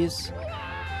ladies.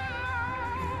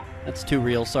 That's too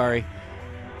real, sorry.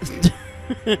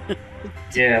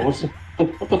 Yeah,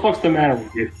 what the fuck's the matter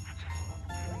with you?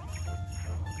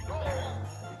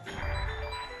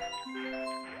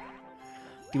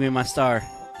 Give me my star.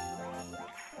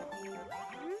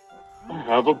 I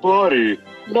have a body.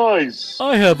 Nice.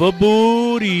 I have a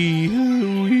booty.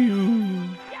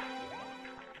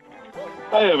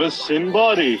 I have a sin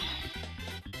body.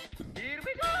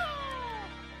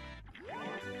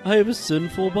 I have a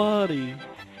sinful body.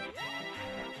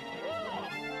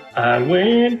 I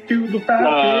went to the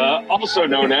fountain. Also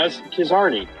known as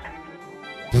Kizarni.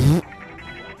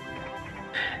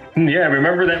 Yeah,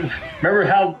 remember that? Remember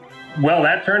how well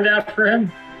that turned out for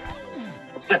him?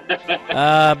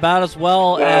 About as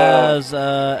well as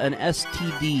an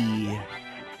STD.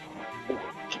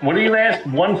 What do you ask?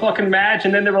 One fucking match,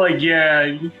 and then they were like, "Yeah,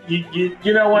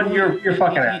 you know what? You're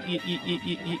fucking out."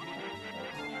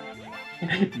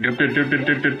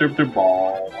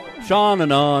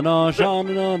 Sha-na-na-na,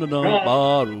 sha-na-na-na-na,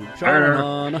 baru,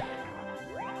 sha-na-na-na.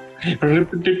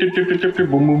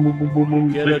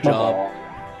 Get a job.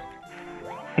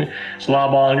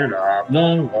 Slob on your knob.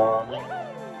 No.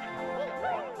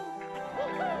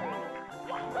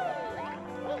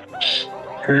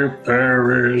 If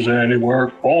there is any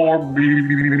work for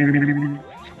me.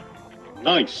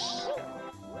 Nice.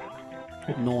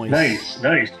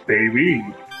 Nice, baby.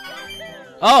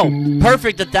 Oh,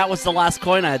 perfect that was the last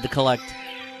coin I had to collect.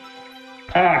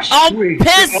 Ah, Oh, sweet.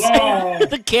 piss! Oh,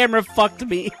 The camera fucked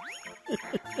me.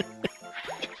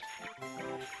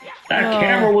 that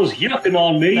camera was yucking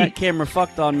on me. That camera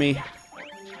fucked on me.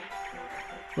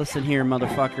 Listen here,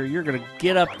 motherfucker. You're gonna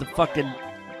get up the fucking...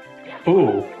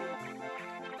 Ooh.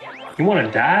 You want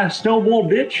to die, snowball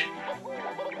bitch?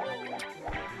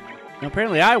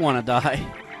 Apparently I want to die.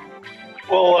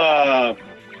 Well,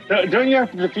 don't you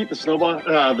have to defeat the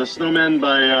snowmen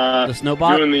by The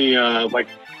snowbot? doing the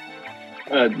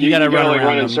You gotta run like around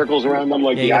run in them. circles around them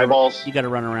like Yeah, the eyeballs? You gotta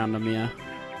run around them, yeah.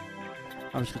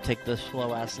 I'm just gonna take this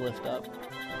slow ass lift up.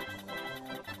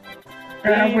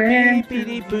 I went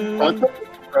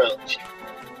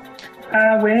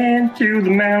to the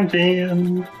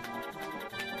mountain.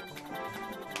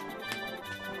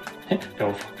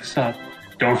 Don't fuck this up.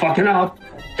 Don't fuck it up.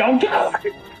 Don't do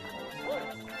it.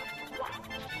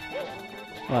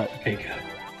 What? Okay, good.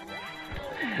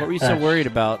 What were you so worried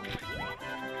about?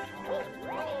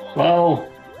 Well,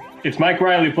 it's Mike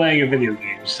Riley playing a video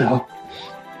game, so.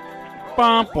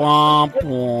 Bwomp, womp,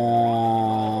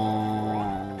 womp.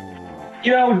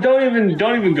 You know,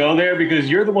 don't even go there because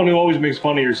you're the one who always makes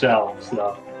fun of yourself.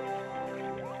 So.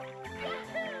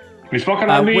 He's fucking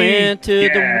on me. I went to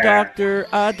the doctor.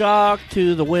 I docked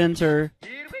to the winter.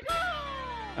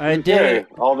 I did.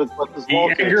 All that's left is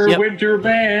The Edgar Winter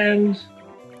Band.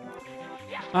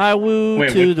 I woo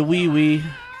to the wee wee.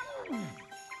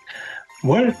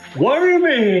 What do you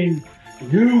mean?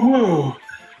 You woo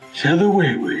to the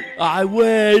wee wee. I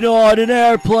went on an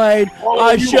airplane.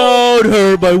 I showed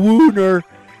her my wooner.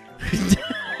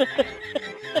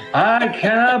 I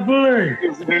cannot believe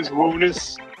His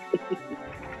wooness.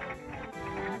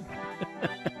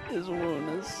 His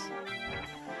wooness.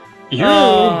 you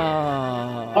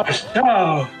are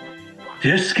so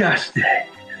disgusting.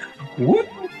 Woo.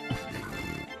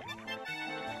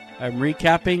 I'm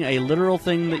recapping a literal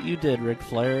thing that you did, Ric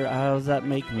Flair. How does that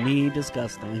make me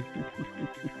disgusting?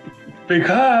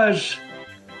 Because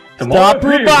the Stop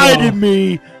more reminding people,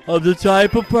 me of the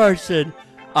type of person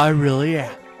I really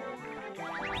am.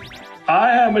 I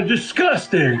am a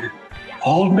disgusting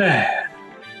old man.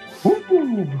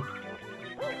 Woo.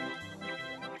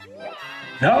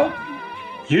 No,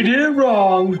 you did it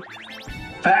wrong,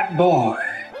 fat boy.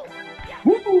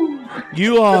 Woo.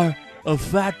 You are a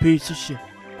fat piece of shit.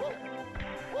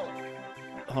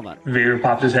 Hold on. Vader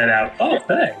pops his head out. Oh,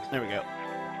 thanks. There we go.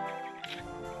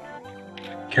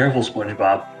 Careful,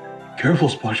 SpongeBob. Careful,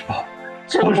 SpongeBob.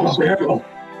 SpongeBob, careful.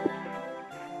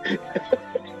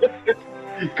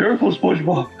 Careful,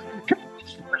 SpongeBob. Careful,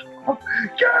 SpongeBob.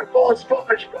 Careful,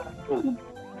 SpongeBob.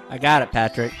 I got it,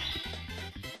 Patrick.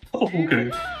 Oh,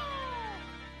 okay.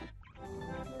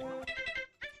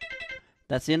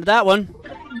 That's the end of that one.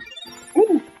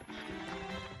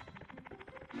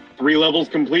 3 levels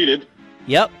completed.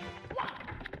 Yep.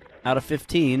 Out of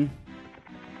 15.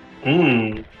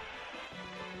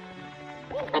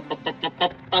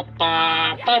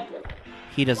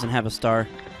 He doesn't have a star.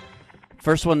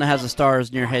 First one that has a star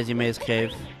is near Hazy Maze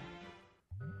Cave.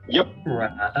 Yep.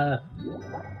 Right.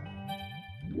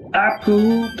 I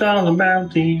pooped on the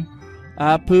mountain.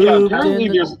 I Yeah, pooped apparently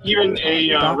in there's even a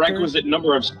Doctor? requisite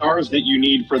number of stars that you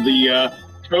need for the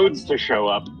codes to show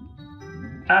up.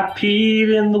 I peed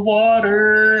in the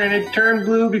water and it turned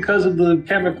blue because of the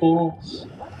chemicals.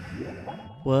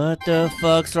 What the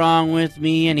fuck's wrong with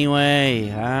me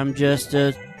anyway? I'm just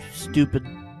a stupid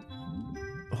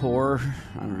whore.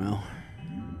 I don't know.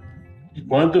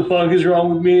 What the fuck is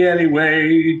wrong with me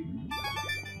anyway?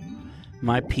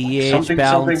 My pH Something,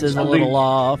 balance something, is a something. little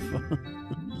off.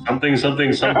 Something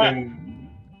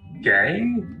gay?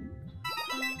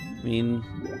 I mean,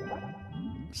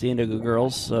 it's the Indigo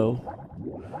Girls, so...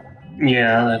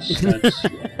 Yeah, that's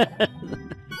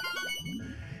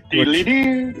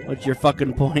What's your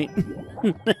fucking point?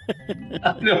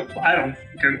 I don't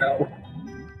fucking know.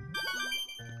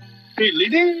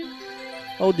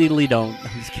 Oh, diddly don't.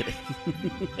 I'm just kidding.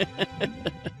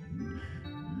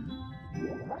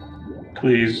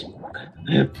 Please.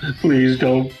 Please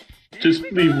don't. Just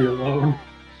leave me alone.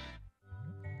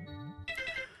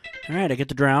 Alright, I get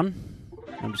to drown.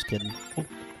 I'm just kidding.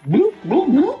 Boop, boop,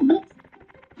 boop, boop.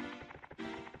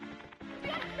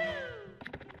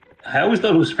 I always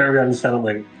thought it was very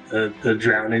unsettling, the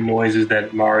drowning noises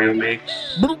that Mario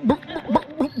makes.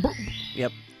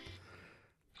 Yep.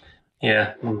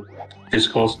 Yeah,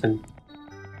 disgusting.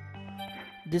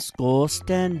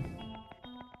 Disgusting.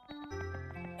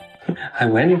 I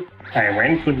went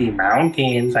to the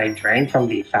mountains. I drank from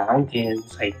the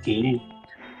fountains. I did.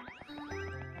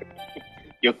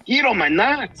 Yo quiero my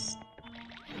nuts.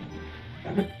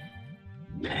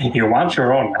 You want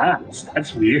your own nuts?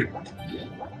 That's weird.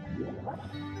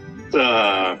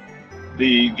 The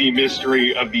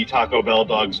mystery of the Taco Bell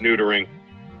dog's neutering.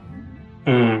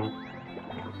 Hmm.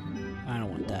 I don't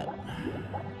want that.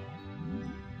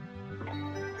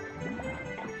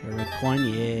 Red coin,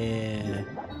 yeah.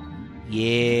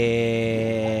 Yeah.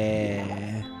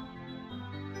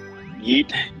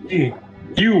 Yeet.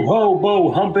 You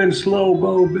hobo humping slow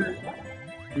bo.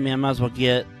 I mean, I might as well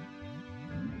get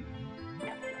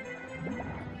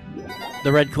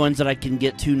the red coins that I can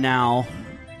get to now.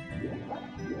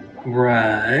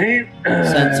 Right.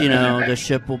 Since, you know, the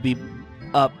ship will be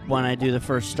up when I do the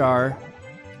first star.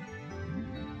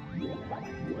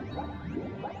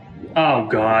 Oh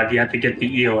god, you have to get the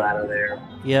eel out of there.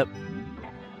 Yep.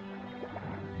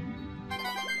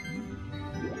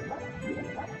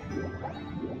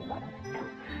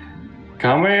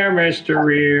 Come here,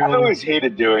 Mr. I Eel. always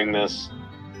hated doing this.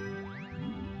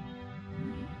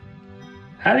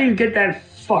 How do you get that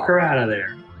fucker out of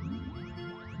there?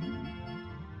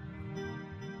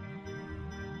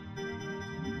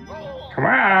 Come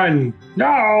on!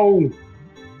 No!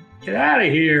 Get out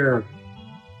of here!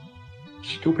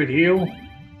 Stupid eel.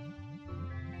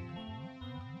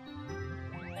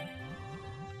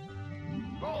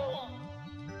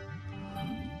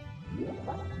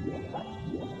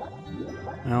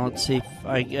 Now let's see if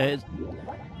I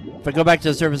go back to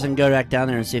the surface and go back down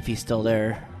there and see if he's still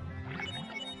there.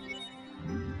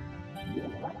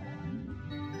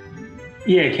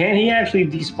 Yeah, can he actually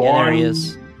despawn? Yeah, there he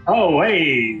is. Oh,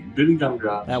 hey! Goody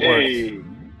gumdrop. That Hey. worked.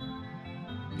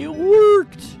 It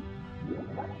worked!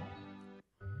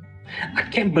 I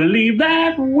can't believe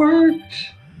that worked!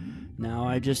 Now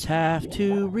I just have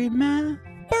to remember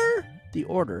the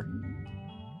order.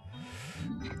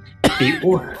 The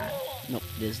order. Nope,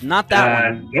 it is not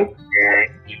that one. Nope.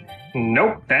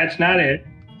 Nope, that's not it.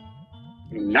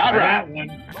 Not right. That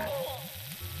one.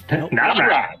 Nope. Not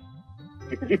right.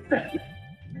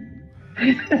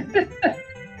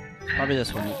 Probably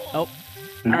this one. Oh,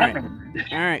 Not alright.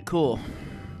 right. Alright, cool.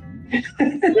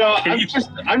 No,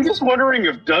 I'm just wondering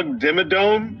if Doug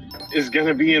Dimmadome is going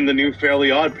to be in the new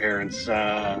Fairly Odd Parents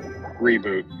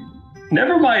reboot.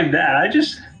 Never mind that.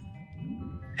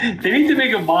 They need to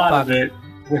make a mod of it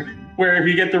where if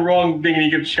you get the wrong thing and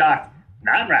you get shocked.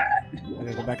 Not right. I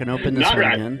gotta go back and open this Not one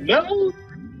right. again. No.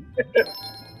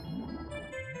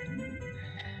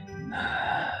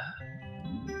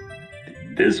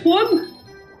 This one?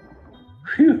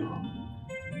 Phew.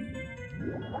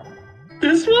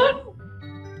 This one?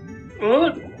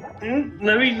 Oh,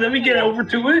 let me get over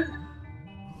to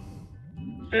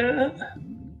it.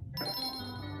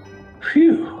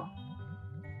 Phew.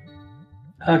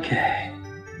 Okay.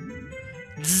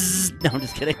 Zzz. No, I'm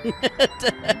just kidding.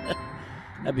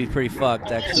 That'd be pretty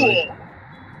fucked, actually.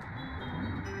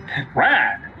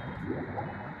 Right.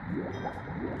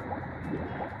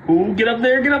 Ooh, get up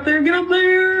there, get up there, get up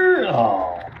there!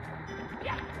 Oh.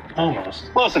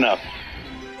 Almost. Close enough.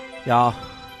 Y'all.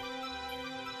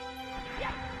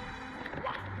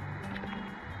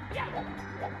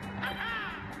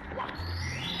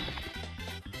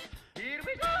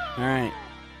 Alright.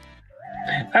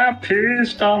 I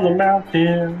pissed on the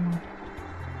mountain.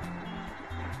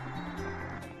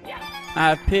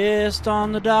 I pissed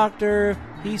on the doctor.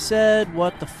 He said,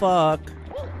 what the fuck?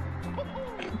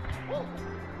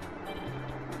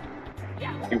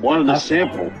 He wanted a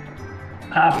sample.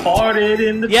 I farted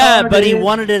in the Yeah, but he toilet.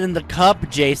 wanted it in the cup,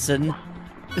 Jason.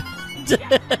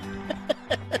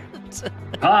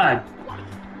 God.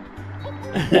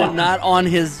 Not on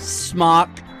his smock.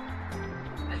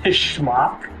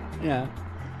 Schmuck. Yeah.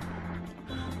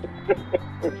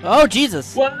 Oh,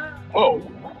 Jesus. What? Oh,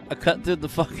 I cut through the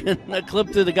fucking... I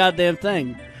clipped through the goddamn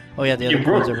thing. Oh, yeah, the You other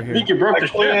broke, one's over I here. think you broke I the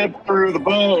ship. clipped through the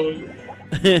bone.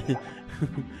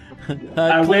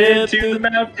 I went to the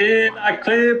mountain. I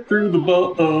clipped through the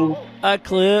boat. I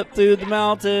clipped through the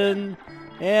mountain.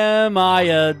 Am I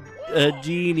a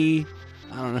genie?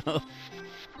 I don't know.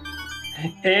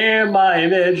 Am I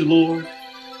an edgelord?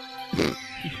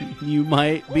 You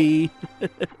might be.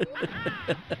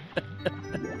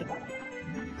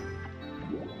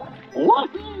 What?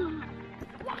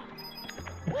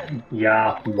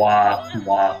 Yeah, wah,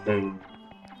 wah, boom.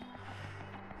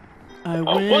 I Oh,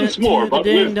 went once more, to the but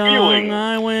ding with dong. feeling.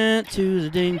 I went to the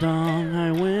ding dong.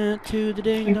 I went to the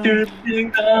ding To dong. the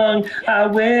ding dong. I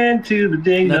went to the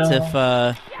ding dong. That's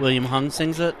if William Hung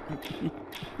sings it.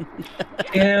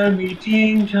 Tell me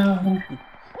ding dong.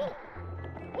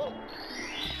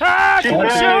 I can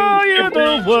show you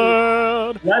the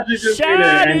world. That's a good way to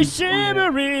Shiny, end.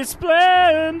 shimmery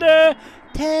splendor.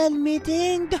 Tell me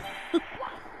ding dong.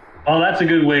 Oh, that's a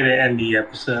good way to end the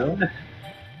episode.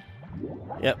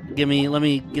 Yep, let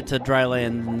me get to dry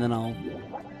land and then I'll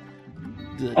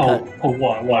do the Oh, cut.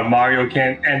 what? Mario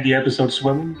can't end the episode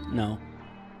swimming? No.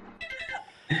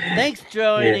 Thanks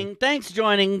joining. Thanks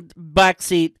joining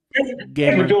Backseat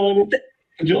Gamer.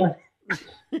 Enjoy.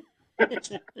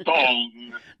 Dong.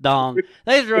 Dong.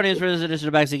 Thanks for joining us for this edition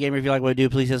of Backseat Gamer. If you like what we do,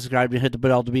 please hit subscribe and hit the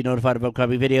bell to be notified of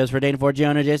upcoming videos. For Dane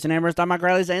Forgione, Jason Amherst, I'm Mike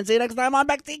Riley saying see you next time on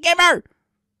Backseat Gamer.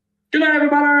 Good night,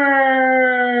 everybody!